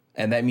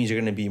 And that means you're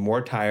going to be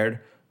more tired,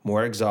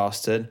 more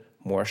exhausted,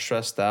 more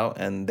stressed out,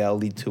 and that'll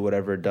lead to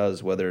whatever it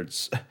does, whether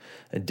it's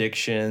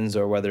addictions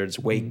or whether it's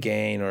weight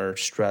gain or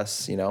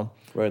stress,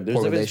 Right.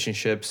 poor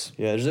relationships.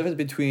 Yeah, there's a difference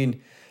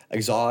between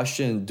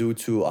exhaustion due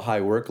to a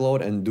high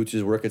workload and due to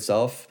the work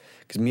itself.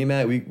 Because me and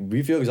Matt,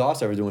 we feel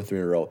exhausted after doing 3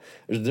 in a row.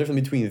 There's a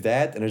difference between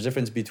that, and there's a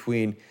difference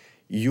between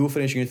you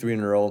finishing your 3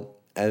 in a row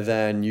and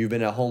then you've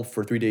been at home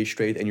for 3 days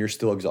straight and you're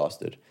still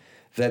exhausted.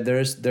 That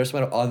there's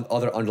some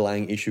other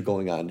underlying issue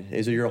going on.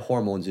 Is it your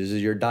hormones? Is it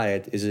your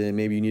diet? Is it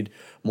maybe you need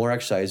more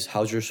exercise?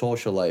 How's your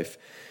social life?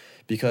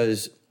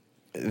 Because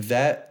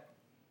that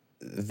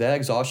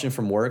exhaustion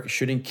from work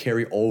shouldn't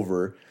carry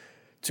over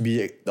to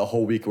be the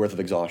whole week worth of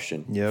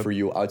exhaustion for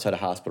you outside of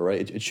hospital,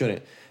 right? It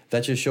shouldn't.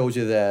 That just shows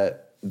you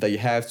that you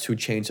have to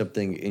change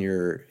something in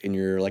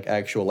your like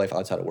actual life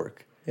outside of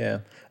work.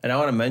 Yeah. And I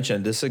want to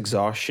mention this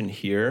exhaustion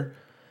here.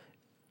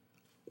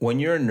 When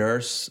you're a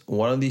nurse,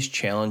 one of these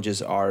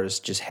challenges is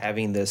just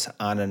having this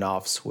on and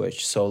off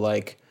switch. So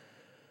like,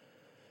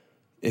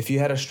 if you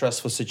had a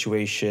stressful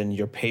situation,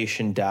 your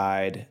patient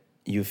died,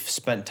 you've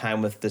spent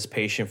time with this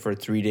patient for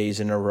 3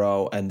 days in a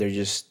row, and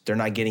they're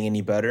not getting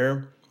any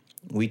better,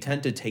 we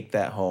tend to take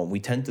that home. We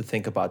tend to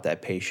think about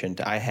that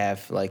patient. I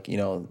have like, I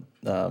don't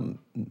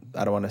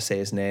want to say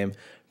his name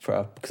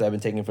because I've been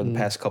taking it for the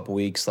past couple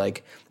weeks.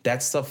 Like,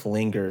 that stuff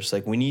lingers.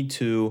 Like, we need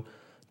to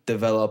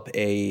develop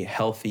a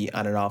healthy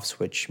on and off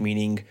switch,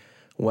 meaning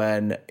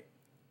when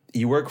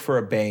you work for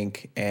a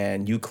bank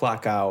and you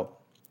clock out,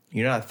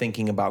 you're not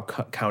thinking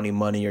about counting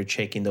money or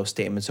checking those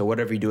statements or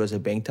whatever you do as a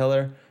bank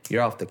teller,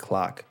 you're off the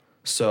clock.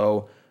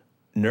 So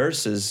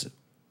nurses,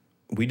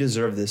 we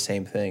deserve the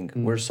same thing.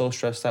 We're so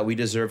stressed out. We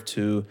deserve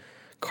to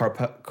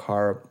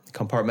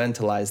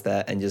compartmentalize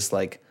that and just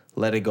like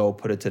let it go,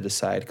 put it to the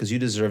side, because you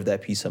deserve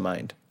that peace of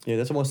mind. Yeah,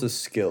 that's almost a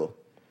skill.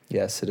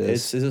 Yes, it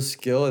is. It's a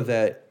skill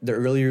that the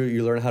earlier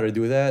you learn how to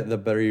do that, the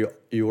better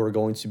you are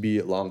going to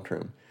be long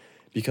term.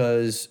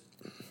 Because,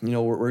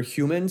 we're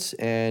humans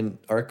and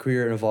our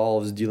career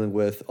involves dealing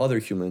with other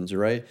humans,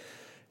 right?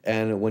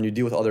 And when you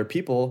deal with other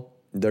people,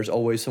 there's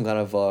always some kind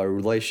of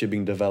relationship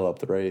being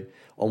developed, right?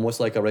 Almost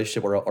like a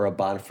relationship or a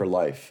bond for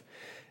life.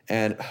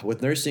 And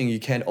with nursing,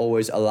 you can't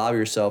always allow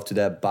yourself to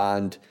that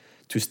bond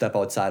to step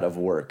outside of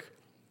work.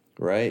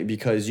 Right?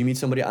 Because you meet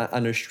somebody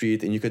on the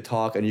street and you could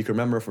talk and you can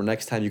remember for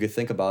next time you could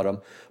think about them.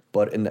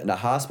 But in the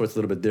hospital, it's a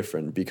little bit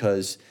different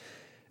because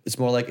it's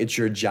more like it's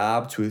your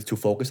job to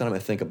focus on them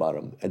and think about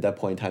them at that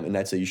point in time. And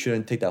that's it. You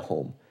shouldn't take that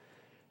home.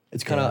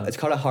 It's kind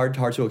of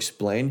hard to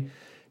explain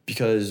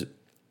because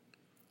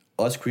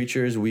us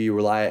creatures, we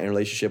rely on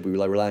relationship, we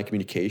rely on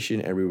communication,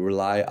 and we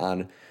rely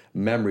on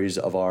memories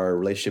of our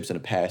relationships in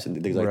the past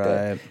and things like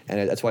that.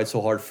 And that's why it's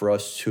so hard for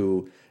us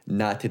to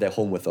not take that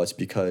home with us,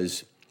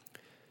 because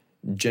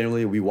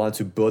generally we want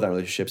to build our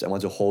relationships and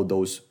want to hold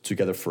those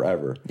together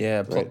forever.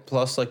 Yeah. Right?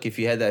 Plus, like, if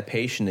you had that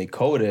patient they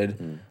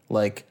coded,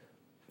 like,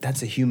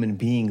 that's a human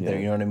being there.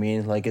 You know what I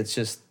mean? Like, it's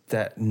just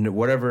that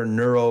whatever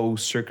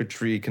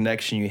neurocircuitry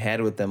connection you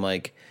had with them,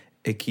 like,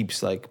 it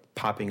keeps like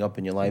popping up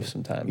in your life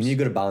sometimes. You need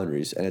good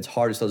boundaries, and it's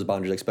hard to set those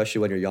boundaries,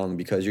 especially when you're young,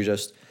 because you're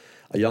just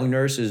a young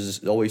nurse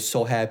is always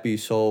so happy,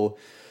 so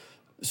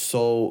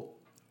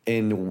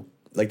in.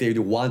 Like, they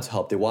want to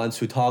help. They want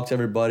to talk to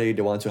everybody.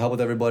 They want to help with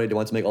everybody. They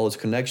want to make all those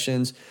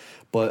connections.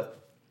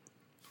 But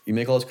you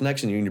make all those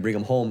connections, you need to bring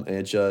them home, and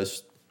it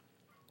just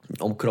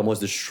could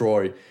almost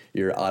destroy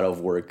your out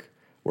of work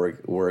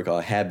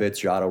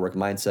habits, your out of work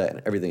mindset,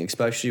 and everything.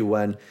 Especially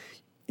when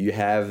you're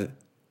that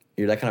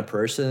kind of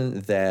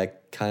person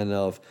that kind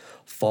of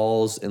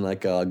falls in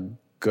like a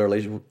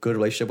good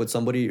relationship with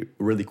somebody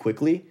really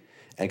quickly,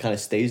 and kind of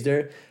stays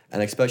there.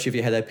 And especially if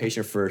you had that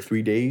patient for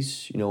 3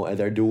 days, you know, and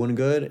they're doing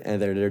good,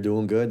 and they're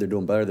doing good, they're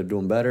doing better, they're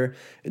doing better.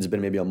 It's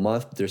been maybe a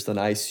month, they're still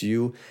in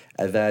ICU,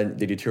 and then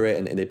they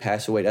deteriorate and they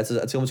pass away.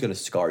 That's almost gonna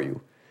scar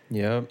you.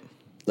 Yep.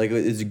 Like,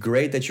 it's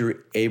great that you're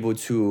able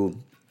to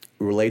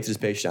relate to this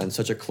patient on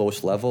such a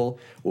close level,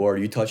 or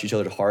you touch each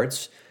other's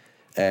hearts,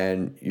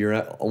 and you're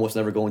not almost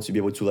never going to be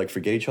able to like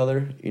forget each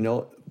other, you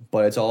know.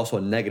 But it's also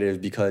negative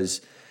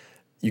because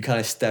you kind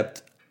of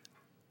stepped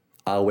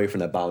away from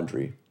that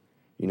boundary.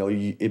 You know,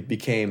 it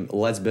became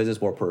less business,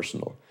 more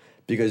personal.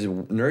 Because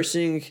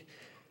nursing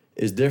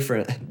is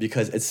different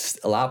because it's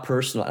a lot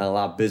personal and a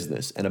lot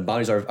business, and the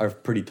boundaries are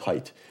pretty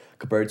tight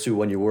compared to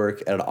when you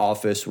work at an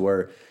office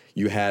where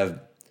you have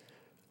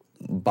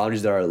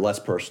boundaries that are less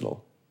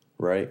personal,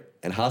 right?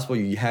 And hospital,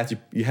 you have to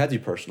be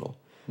personal.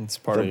 It's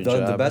part of your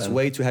job. The best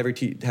way to have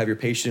your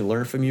patient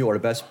learn from you, or the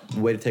best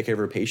way to take care of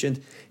a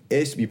patient,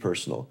 is to be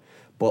personal,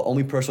 but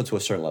only personal to a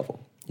certain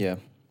level. Yeah.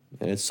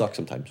 And it sucks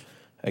sometimes.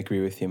 I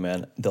agree with you,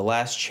 man. The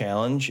last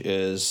challenge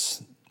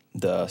is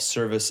the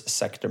service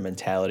sector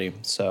mentality.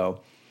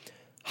 So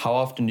how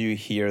often do you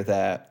hear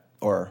that,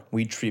 or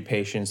we treat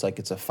patients like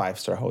it's a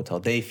 5-star hotel?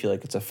 They feel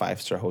like it's a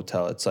 5-star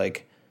hotel. It's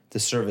like the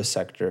service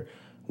sector.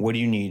 What do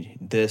you need?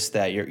 This,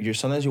 that. You're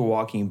sometimes you're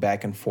walking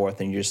back and forth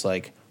and you're just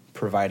like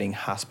providing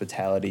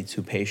hospitality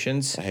to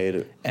patients. I hate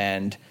it.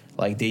 And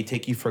like they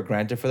take you for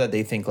granted for that.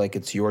 They think like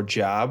it's your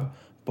job,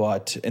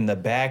 but in the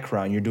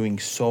background you're doing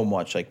so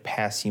much, like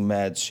passing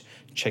meds,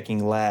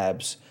 checking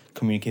labs,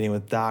 communicating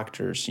with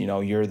doctors. You know,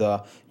 you're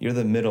the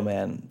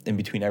middleman in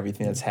between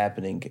everything that's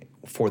happening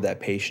for that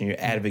patient. You're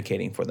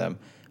advocating for them.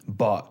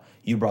 But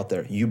you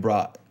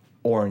brought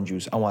orange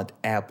juice. I want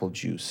apple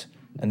juice.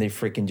 And they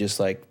freaking just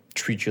like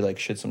treat you like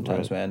shit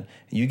sometimes, man.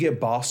 You get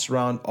bossed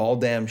around all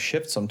damn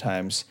shift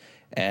sometimes,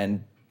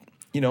 and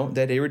you know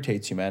that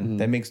irritates you, man.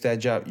 That makes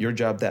your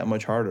job that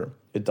much harder.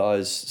 It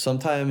does.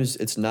 Sometimes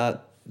it's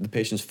not the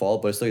patient's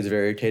fault, but it's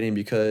very irritating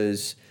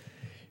because,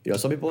 you know,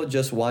 some people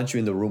just want you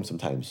in the room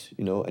sometimes,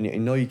 you know, and you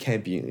know you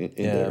can't be in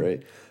there,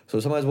 right?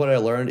 So sometimes what I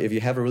learned, if you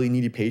have a really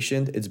needy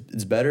patient, it's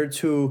better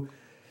to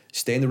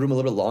stay in the room a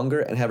little bit longer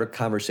and have a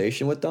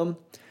conversation with them,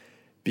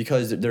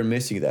 because they're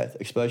missing that,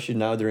 especially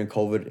now during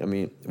COVID. I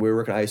mean, we're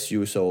working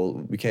ICU,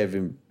 so we can't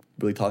even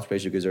really talk to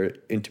patients because they're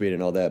intubated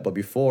and all that. But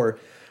before,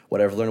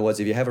 what I've learned was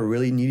if you have a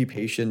really needy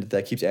patient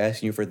that keeps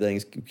asking you for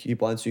things,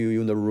 keep on seeing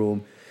you in the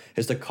room,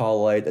 hits the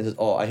call light and says,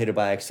 oh, I hit it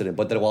by accident,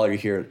 but then while you're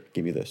here,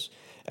 give me this.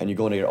 And you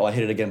go in there, oh, I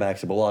hit it again by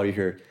accident, but while you're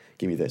here,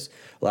 give me this.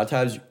 A lot of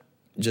times,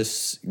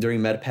 just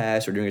during med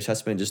pass or during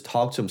assessment, just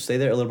talk to them, stay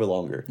there a little bit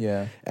longer.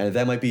 Yeah. And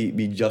that might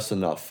be just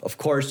enough. Of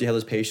course, you have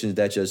those patients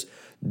that just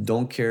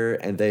don't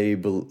care and they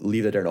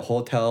believe that they're in a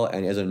hotel,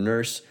 and as a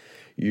nurse,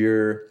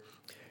 you're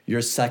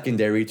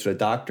secondary to the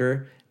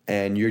doctor,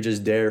 and you're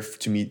just there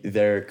to meet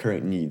their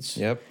current needs.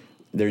 Yep.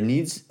 Their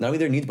needs, not only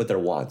their needs, but their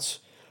wants.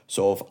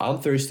 So if I'm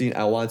thirsty and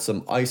I want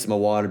some ice in my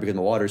water because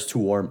my water is too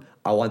warm,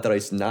 I want that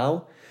ice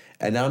now.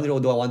 And not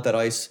only do I want that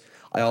ice,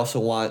 I also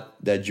want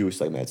that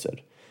juice, like Matt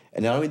said.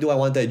 And not only do I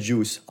want that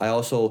juice, I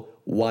also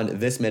want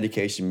this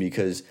medication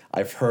because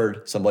I've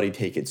heard somebody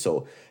take it.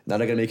 So now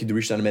they're going to make you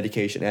reach down to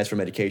medication, ask for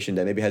medication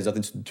that maybe has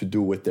nothing to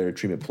do with their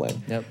treatment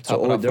plan. Yep.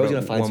 So they're always going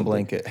to find warm something.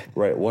 blanket.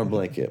 Right, warm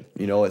blanket.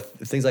 You know,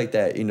 things like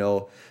that, you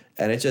know.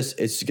 And it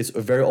gets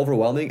very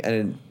overwhelming,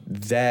 and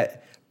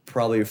that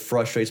probably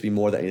frustrates me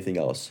more than anything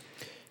else.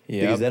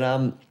 Yeah. Because then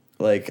I'm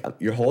like,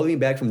 you're holding me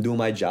back from doing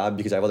my job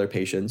because I have other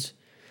patients,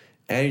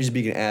 and you're just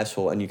being an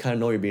asshole, and you kind of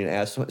know you're being an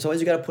asshole.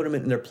 Sometimes you got to put them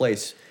in their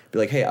place. Be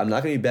like, hey, I'm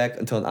not going to be back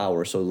until an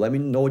hour, so let me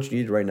know what you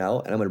need right now,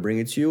 and I'm going to bring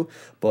it to you.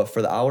 But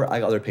for the hour,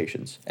 I got other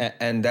patients.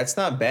 And that's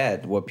not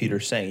bad, what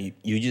Peter's saying.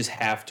 You just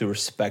have to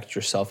respect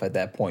yourself at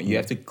that point. You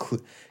have to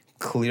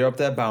clear up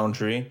that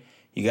boundary.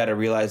 You got to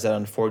realize that,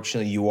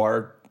 unfortunately, you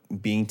are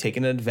being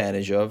taken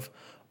advantage of.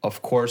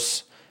 Of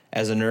course,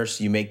 as a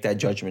nurse, you make that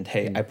judgment.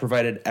 Hey, I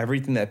provided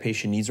everything that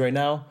patient needs right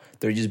now.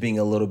 They're just being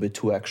a little bit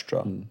too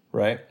extra,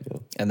 right? Yeah.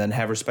 And then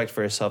have respect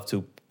for yourself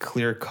to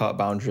clear-cut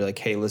boundary. Like,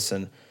 hey,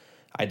 listen,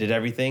 I did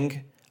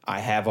everything. I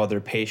have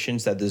other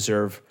patients that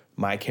deserve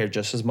my care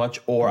just as much,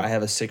 or I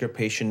have a sicker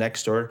patient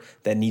next door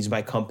that needs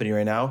my company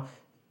right now.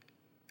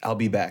 I'll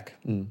be back.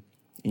 You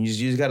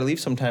just got to leave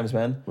sometimes,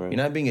 man. Right.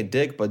 You're not being a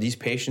dick, but these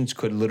patients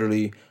could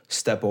literally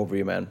step over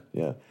you, man.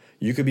 Yeah.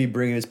 You could be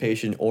bringing this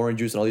patient orange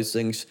juice and all these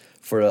things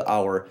for an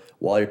hour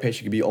while your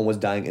patient could be almost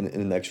dying in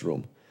the next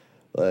room.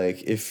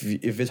 Like, if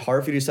it's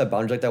hard for you to set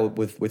boundaries like that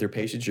with your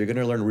patients, you're going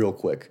to learn real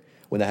quick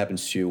when that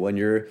happens to you. When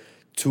you're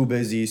too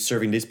busy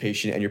serving this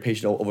patient and your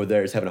patient over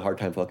there is having a hard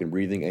time fucking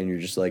breathing, and you're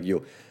just like,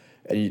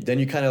 then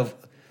you kind of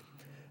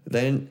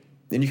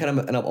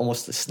end up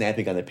almost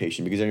snapping on the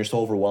patient because then you're so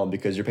overwhelmed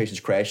because your patient's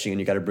crashing and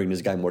you got to bring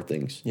this guy more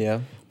things. Yeah.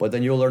 But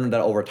then you'll learn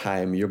that over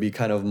time. You'll be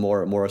kind of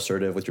more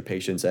assertive with your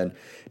patients, and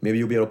maybe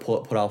you'll be able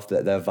to put off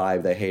that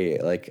vibe that, hey,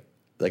 like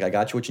I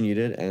got you what you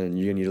needed, and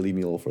you're gonna need to leave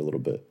me alone for a little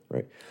bit,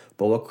 right?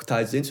 But what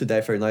ties into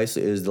that very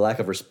nicely is the lack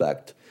of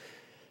respect,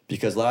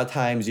 because a lot of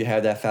times you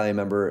have that family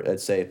member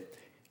that say,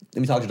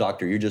 "Let me talk to the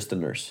doctor. You're just a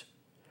nurse,"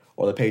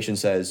 or the patient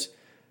says,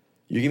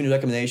 you're giving me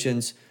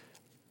recommendations.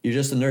 You're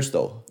just a nurse,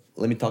 though.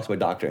 Let me talk to my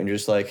doctor. And you're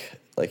just like,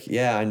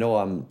 yeah, I know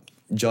I'm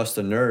just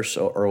a nurse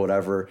or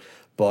whatever,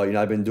 but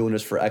I've been doing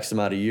this for X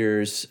amount of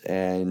years,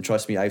 and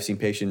trust me, I've seen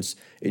patients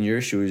in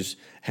your shoes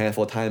a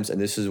handful of times, and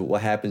this is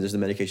what happens. This is the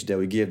medication that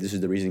we give. This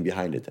is the reasoning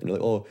behind it. And you're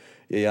like, oh,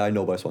 yeah, I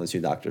know, but I just want to see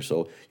a doctor.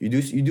 So you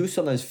do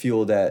sometimes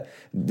feel that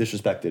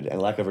disrespected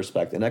and lack of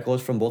respect, and that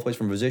goes from both ways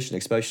from physician,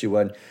 especially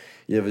when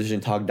you have a physician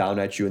talk down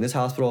at you. In this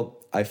hospital,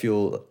 I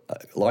feel a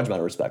large amount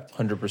of respect.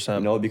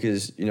 100%.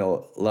 Because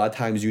a lot of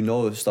times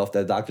stuff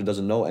that the doctor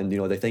doesn't know, and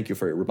they thank you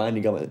for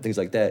reminding them and things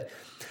like that.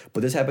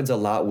 But this happens a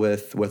lot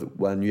with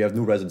when you have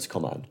new residents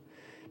come on,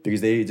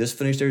 because they just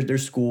finished their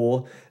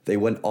school, they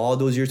went all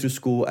those years through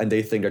school, and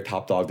they think they're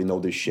top dog, they know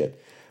this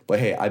shit. But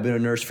hey, I've been a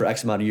nurse for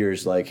X amount of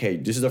years. Like, hey,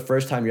 this is the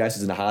first time your ass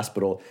is in the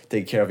hospital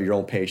taking care of your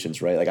own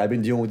patients, right? Like, I've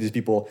been dealing with these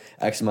people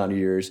X amount of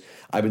years.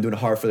 I've been doing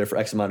heart failure for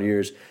X amount of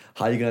years.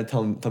 How are you gonna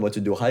tell me what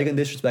to do? How are you gonna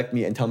disrespect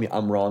me and tell me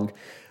I'm wrong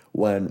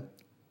when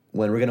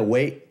we're gonna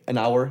wait an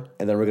hour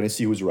and then we're gonna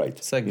see who's right?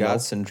 It's like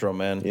God syndrome,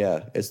 man.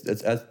 Yeah,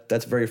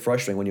 that's very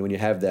frustrating when you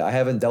have that. I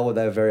haven't dealt with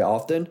that very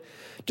often,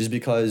 just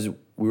because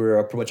we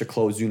were pretty much a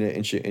closed unit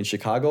in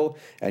Chicago,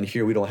 and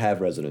here we don't have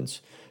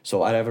residents.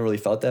 So I haven't really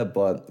felt that.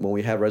 But when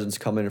we have residents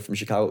come in from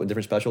Chicago with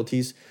different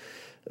specialties,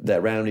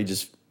 that randomly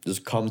just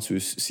come to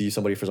see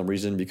somebody for some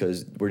reason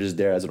because we're just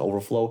there as an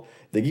overflow,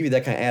 they give you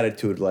that kind of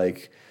attitude,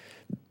 like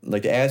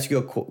they ask you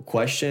a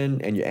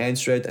question and you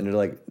answer it, and they're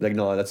like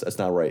no, that's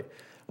not right.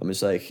 I'm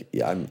just like,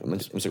 yeah, I'm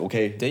just like,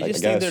 okay. They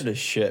just think they're the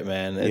shit,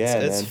 man.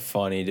 It's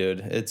funny,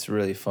 dude. It's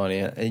really funny.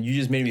 And you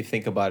just made me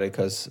think about it,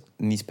 because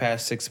in these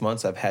past 6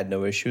 months, I've had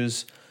no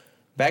issues.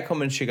 Back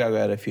home in Chicago, I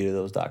had a few of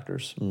those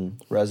doctors,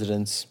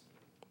 residents.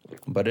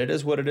 But it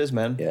is what it is,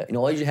 man. Yeah.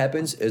 What usually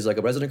happens is, like,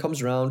 a resident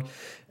comes around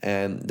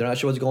and they're not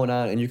sure what's going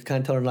on, and you can kind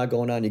of tell they're not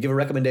going on. You give a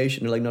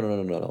recommendation, they're like,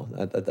 no.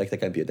 That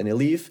can't be it. Then they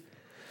leave,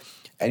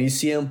 and you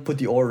see them put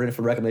the order in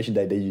for the recommendation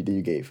that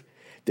you gave.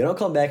 They don't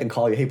come back and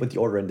call you, hey, put the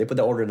order in. They put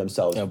the order in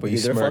themselves. Yeah, but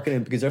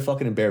because they're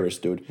fucking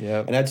embarrassed, dude.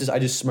 Yeah. And I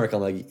just smirk.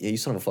 I'm like, yeah, you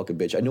son of a fucking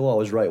bitch. I knew I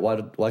was right.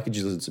 Why could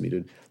you listen to me,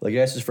 dude? Like,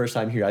 yeah, it's his first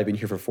time here. I've been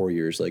here for 4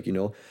 years. Like,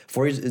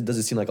 4 years, it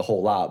doesn't seem like a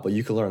whole lot, but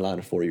you can learn a lot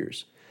in 4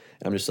 years.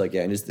 And I'm just like,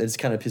 yeah, and it's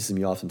kind of pisses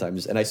me off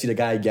sometimes. And I see the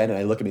guy again, and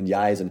I look him in the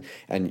eyes, and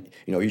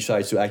he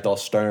tries to act all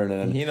stern,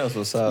 and he knows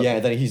what's up. Yeah,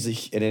 and then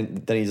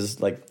he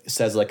just like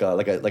says like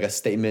a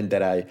statement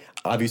that I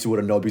obviously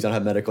wouldn't know because I don't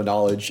have medical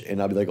knowledge, and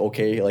I'll be like,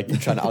 okay, like, you're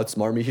trying to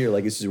outsmart me here,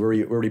 like, this is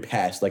we're already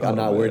past. Like, I'm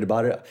not worried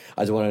about it.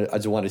 I just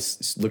want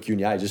to look you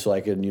in the eye just so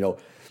I can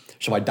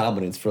show my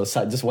dominance for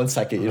just 1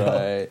 second,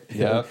 Right.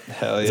 Yep.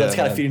 Hell yeah. So it's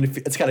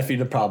kind of feeding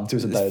the problem too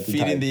sometimes.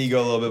 Feeding the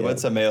ego a little bit, but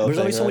it's a male There's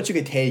thing, only so much you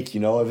can take,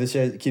 If this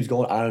shit keeps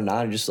going on and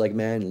on, just like,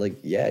 man, like,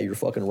 yeah, you're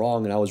fucking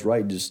wrong and I was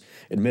right. Just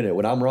admit it.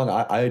 When I'm wrong,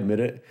 I admit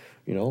it.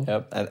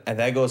 Yep. And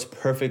that goes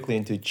perfectly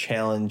into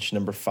challenge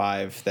number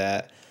 5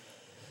 that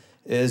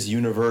is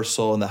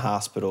universal in the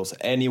hospitals.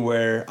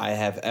 Anywhere I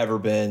have ever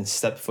been,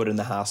 stepped foot in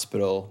the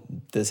hospital,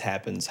 this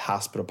happens.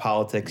 Hospital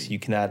politics, you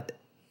cannot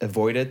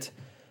avoid it.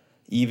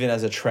 Even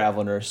as a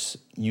travel nurse,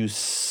 you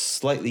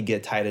slightly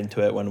get tied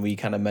into it when we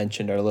kind of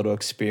mentioned our little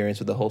experience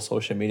with the whole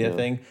social media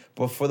thing.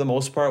 But for the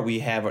most part, we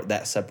have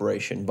that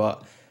separation.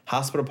 But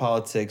hospital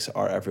politics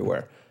are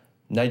everywhere.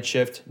 Night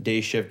shift, day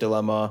shift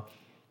dilemma.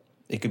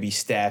 It could be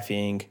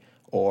staffing,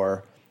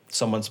 or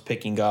someone's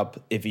picking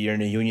up. If you're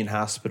in a union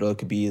hospital, it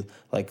could be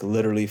like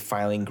literally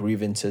filing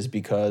grievances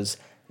because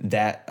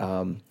that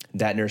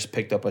nurse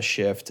picked up a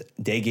shift.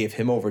 They gave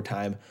him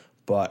overtime,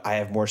 but I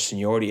have more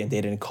seniority and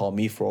they didn't call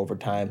me for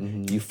overtime.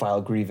 Mm-hmm. You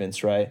file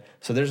grievance, right?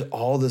 So there's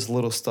all this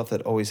little stuff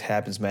that always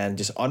happens, man.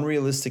 Just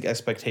unrealistic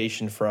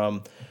expectation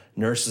from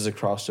nurses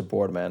across the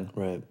board, man.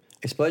 Right.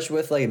 Especially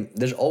with, like,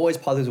 there's always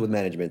politics with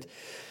management.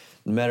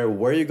 No matter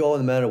where you go,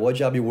 no matter what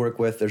job you work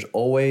with, there's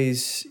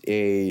always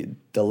a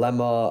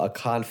dilemma, a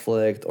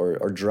conflict,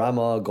 or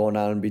drama going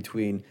on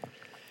between,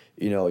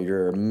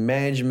 your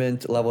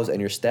management levels and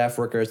your staff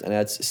workers. And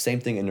that's the same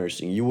thing in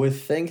nursing. You would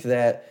think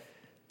that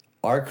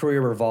our career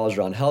revolves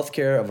around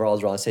healthcare,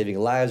 revolves around saving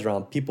lives,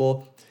 around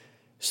people.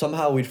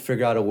 Somehow we'd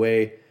figure out a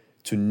way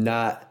to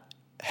not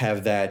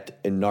have that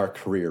in our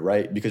career,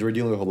 right? Because we're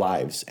dealing with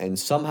lives. And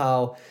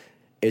somehow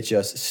it's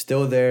just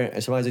still there.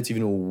 And sometimes it's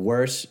even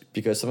worse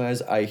because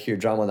sometimes I hear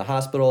drama in the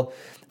hospital,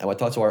 and when I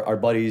talk to our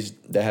buddies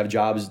that have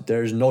jobs,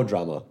 there's no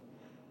drama.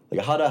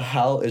 Like, how the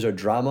hell is there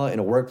drama in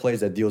a workplace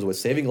that deals with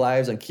saving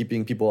lives and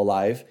keeping people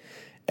alive,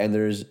 and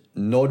there's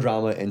no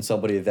drama in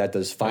somebody that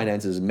does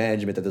finances,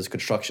 management, that does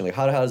construction? Like,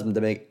 how the hell does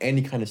that make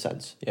any kind of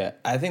sense? Yeah,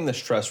 I think the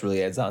stress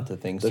really adds on to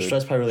things. The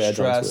stress probably really adds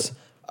on to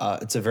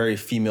it. It's a very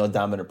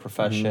female-dominant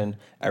profession,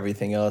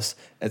 everything else.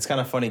 It's kind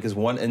of funny because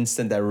one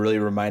instant that really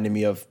reminded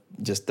me of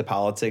just the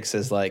politics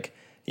is, like,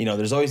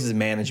 there's always this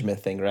management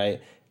thing, right?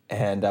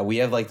 And we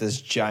have, like,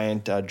 this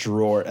giant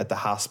drawer at the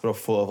hospital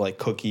full of, like,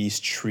 cookies,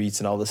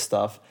 treats, and all this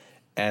stuff.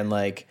 And,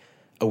 like,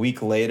 a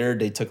week later,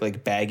 they took,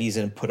 like, baggies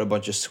and put a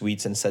bunch of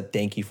sweets and said,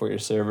 thank you for your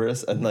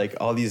service. And, like,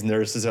 all these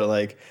nurses are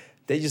like,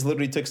 they just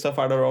literally took stuff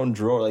out of their own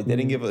drawer. Like, they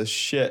didn't give a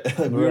shit.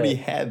 Like, we already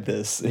had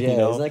this,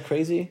 Yeah, isn't that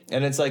crazy?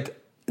 And it's like,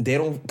 they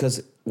don't,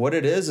 because what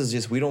it is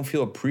just we don't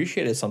feel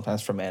appreciated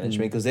sometimes from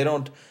management because they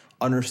don't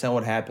understand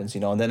what happens,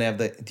 and then they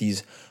have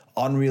these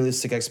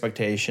unrealistic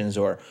expectations,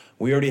 or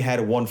we already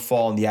had one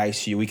fall in the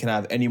ICU. We can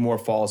have any more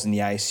falls in the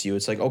ICU.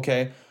 It's like,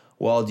 okay,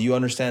 well, do you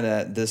understand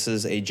that this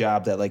is a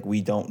job that like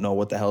we don't know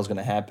what the hell is going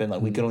to happen?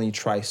 Like we can only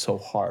try so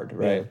hard,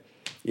 right?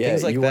 Yeah,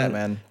 Things like that,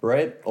 man.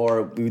 Right?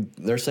 Or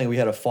they're saying we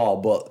had a fall,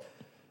 but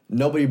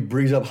nobody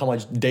brings up how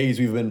much days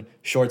we've been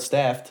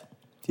short-staffed.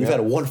 We've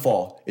had one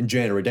fall in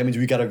January. That means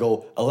we got to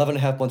go 11 and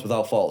a half months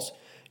without falls.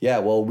 Yeah,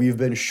 well, we've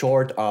been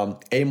short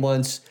 8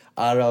 months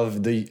out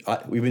of the...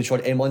 we've been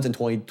short 8 months in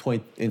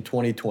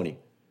 2020.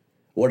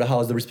 What the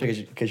hell is the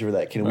ramification for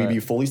that? Can we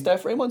be fully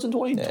staffed for 8 months in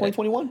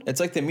 2021?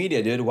 It's like the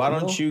media, dude. Why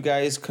don't you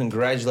guys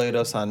congratulate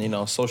us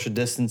on, social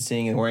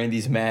distancing and wearing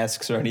these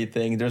masks or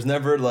anything? There's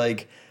never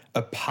like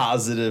a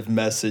positive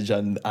message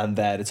on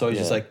that. It's always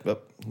just like,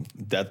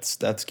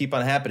 that's keep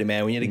on happening,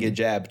 man. We need to get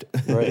jabbed.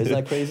 Right? Isn't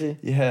that crazy?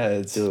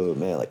 Yeah, dude,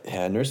 man. Like,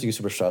 nursing is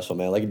super stressful,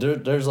 man. Like,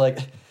 there's like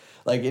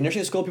in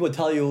nursing school, people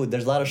tell you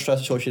there's a lot of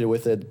stress associated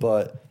with it,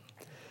 but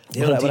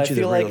they don't teach you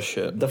the real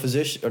shit. The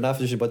physician, or not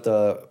physician, but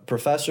the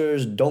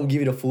professors don't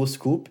give you the full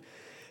scoop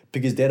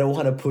because they don't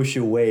want to push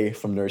you away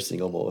from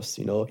nursing almost,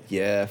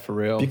 Yeah, for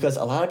real. Because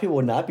a lot of people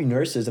would not be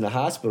nurses in a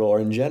hospital or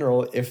in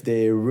general if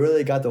they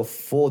really got the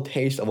full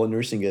taste of what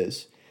nursing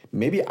is.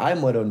 Maybe I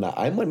might have not.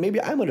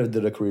 Maybe I might have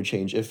did a career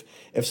change if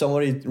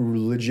somebody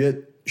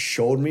legit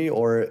showed me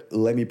or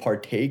let me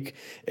partake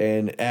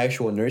in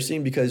actual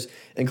nursing, because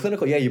in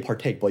clinical, yeah, you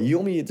partake, but you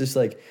only just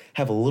like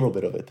have a little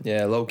bit of it.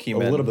 Yeah, low key,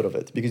 man. A little bit of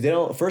it, because they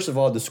don't. First of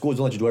all, the schools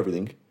don't let you do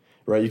everything,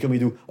 right? You can only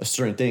do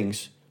certain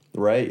things,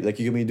 right? Like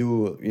you can only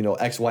do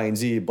X, Y, and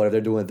Z, but if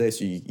they're doing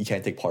this, you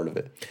can't take part of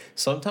it.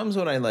 Sometimes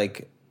when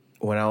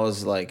I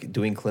was like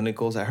doing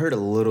clinicals, I heard a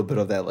little bit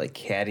of that like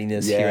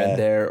cattiness here and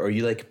there, or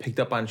you like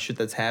picked up on shit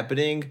that's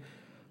happening,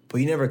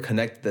 but you never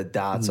connect the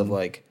dots of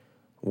like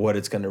what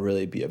it's going to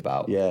really be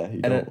about. Yeah.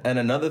 And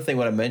another thing,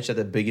 what I mentioned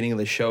at the beginning of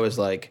the show is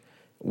like,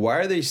 why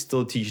are they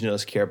still teaching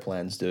us care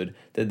plans, dude?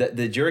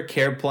 Did your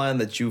care plan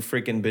that you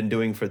freaking been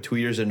doing for 2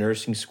 years of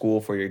nursing school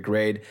for your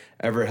grade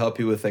ever help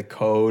you with a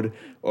code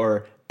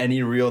or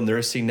any real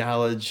nursing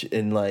knowledge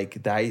in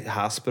like the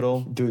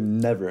hospital? Dude,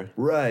 never.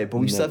 Right, but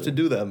we still have to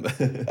do them.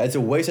 It's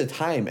a waste of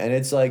time, and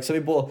it's like some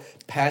people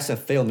pass and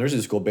fail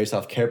nursing school based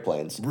off care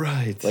plans.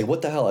 Right. Like,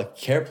 what the hell, a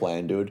care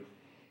plan, dude?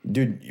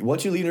 Dude,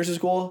 once you leave nursing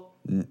school,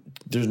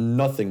 there's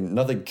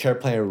nothing care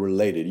plan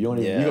related. You don't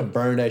even, you can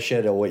burn that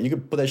shit away. You can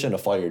put that shit in a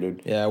fire,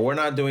 dude. Yeah, we're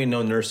not doing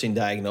no nursing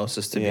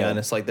diagnosis, to be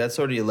honest. Like, that's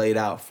already laid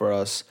out for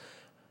us.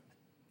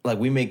 Like,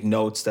 we make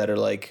notes that are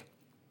like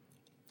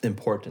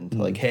important.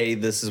 Like, hey,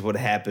 this is what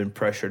happened,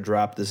 pressure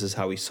drop, this is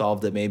how we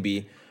solved it,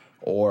 maybe,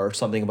 or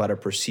something about a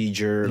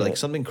procedure, like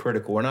something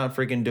critical. We're not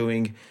freaking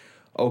doing,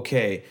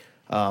 okay,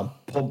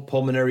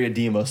 pulmonary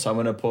edema, so I'm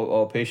gonna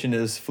put patient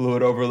is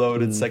fluid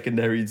overloaded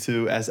secondary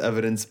to, as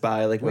evidenced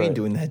by, like, we ain't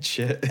doing that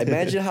shit.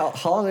 Imagine how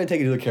long did it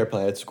take you to do a care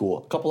plan at school?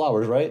 A couple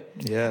hours, right?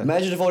 Yeah.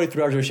 Imagine if only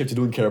 3 hours of a shift to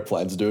doing care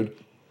plans, dude.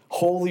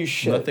 Holy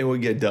shit. Nothing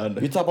would get done.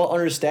 You talk about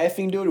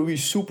understaffing, dude, it would be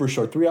super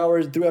short. 3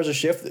 hours of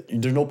shift,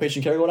 there's no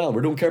patient care going on.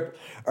 We're doing care.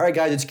 All right,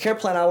 guys, it's care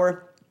plan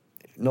hour.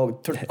 No,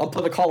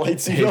 unplug the call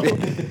lights.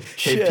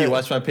 Hey, P,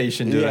 watch my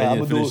patient, dude. I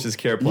need to finish this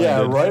care plan. Yeah,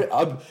 dude.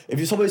 right?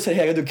 If somebody said,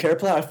 hey, I gotta do care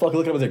plan, I fucking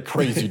look at them and say,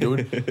 crazy,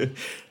 dude.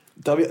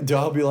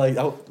 I'll be like,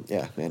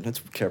 yeah, man, that's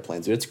care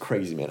plans, dude. It's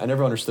crazy, man. I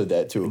never understood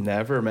that, too.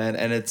 Never, man.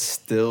 And it's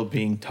still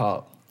being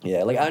taught.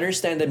 Yeah, like, I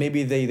understand that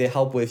maybe they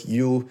help with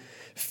you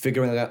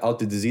figuring out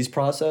the disease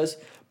process,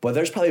 but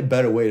there's probably a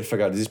better way to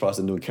figure out the disease process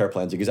than doing care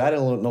plans, because I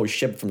didn't know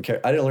shit from care.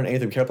 I didn't learn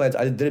anything from care plans.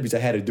 I did it because I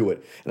had to do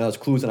it, and I was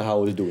clueless on how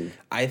I was doing.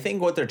 I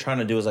think what they're trying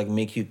to do is like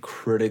make you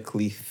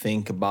critically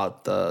think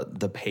about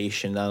the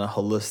patient on a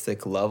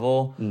holistic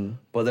level.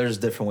 But there's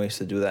different ways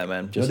to do that,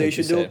 man. Just what they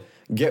should do?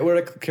 Get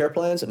rid of care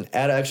plans and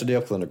add an extra day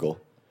of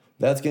clinical.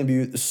 That's gonna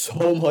be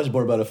so much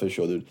more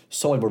beneficial, dude.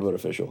 So much more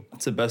beneficial.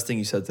 It's the best thing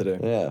you said today.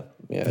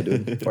 Yeah,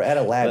 dude. Or add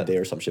a lab day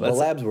or some shit. But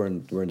labs were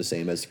in the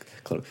same as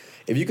clinical.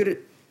 If you could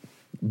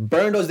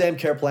burn those damn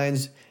care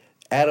plans,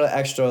 add an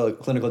extra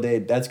clinical day,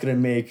 that's going to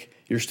make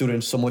your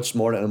students so much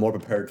smarter and more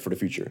prepared for the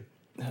future.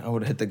 I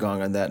would hit the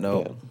gong on that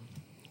note.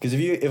 Because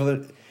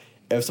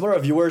if some of our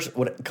viewers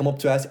would come up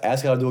to us,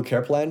 ask how to do a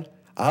care plan,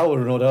 I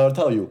wouldn't know how to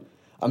tell you.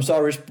 I'm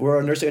sorry, we're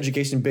a nursing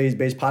education based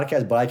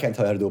do but I can't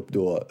tell you how to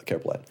do a care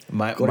plan.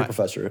 Go to a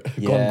professor.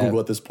 Go on Google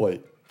at this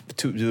point.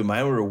 Dude,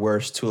 mine were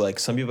worse too. Like,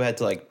 some people had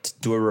to like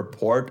do a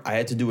report. I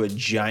had to do a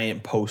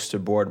giant poster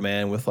board,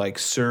 man, with like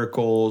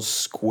circles,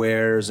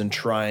 squares, and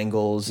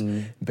triangles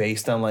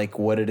based on like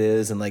what it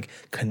is, and like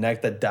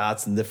connect the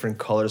dots in different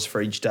colors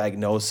for each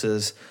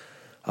diagnosis.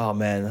 Oh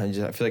man,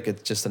 I feel like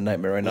it's just a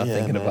nightmare right now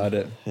thinking about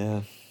it.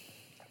 Yeah.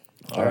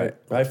 All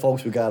right,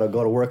 folks, we gotta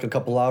go to work in a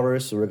couple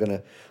hours, so we're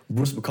gonna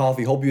brew some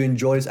coffee. Hope you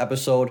enjoyed this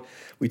episode.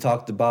 We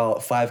talked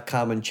about 5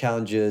 common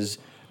challenges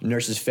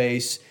nurses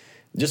face.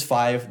 Just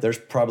 5. There's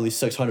probably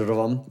 600 of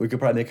them. We could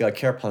probably make a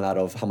care plan out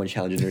of how many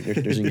challenges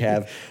nursing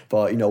have.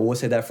 But, we'll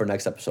say that for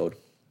next episode.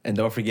 And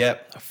don't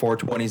forget,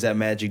 420 is that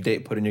magic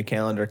date. Put in your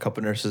calendar. A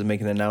couple nurses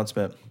make an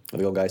announcement. There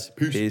we go, guys.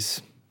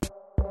 Peace.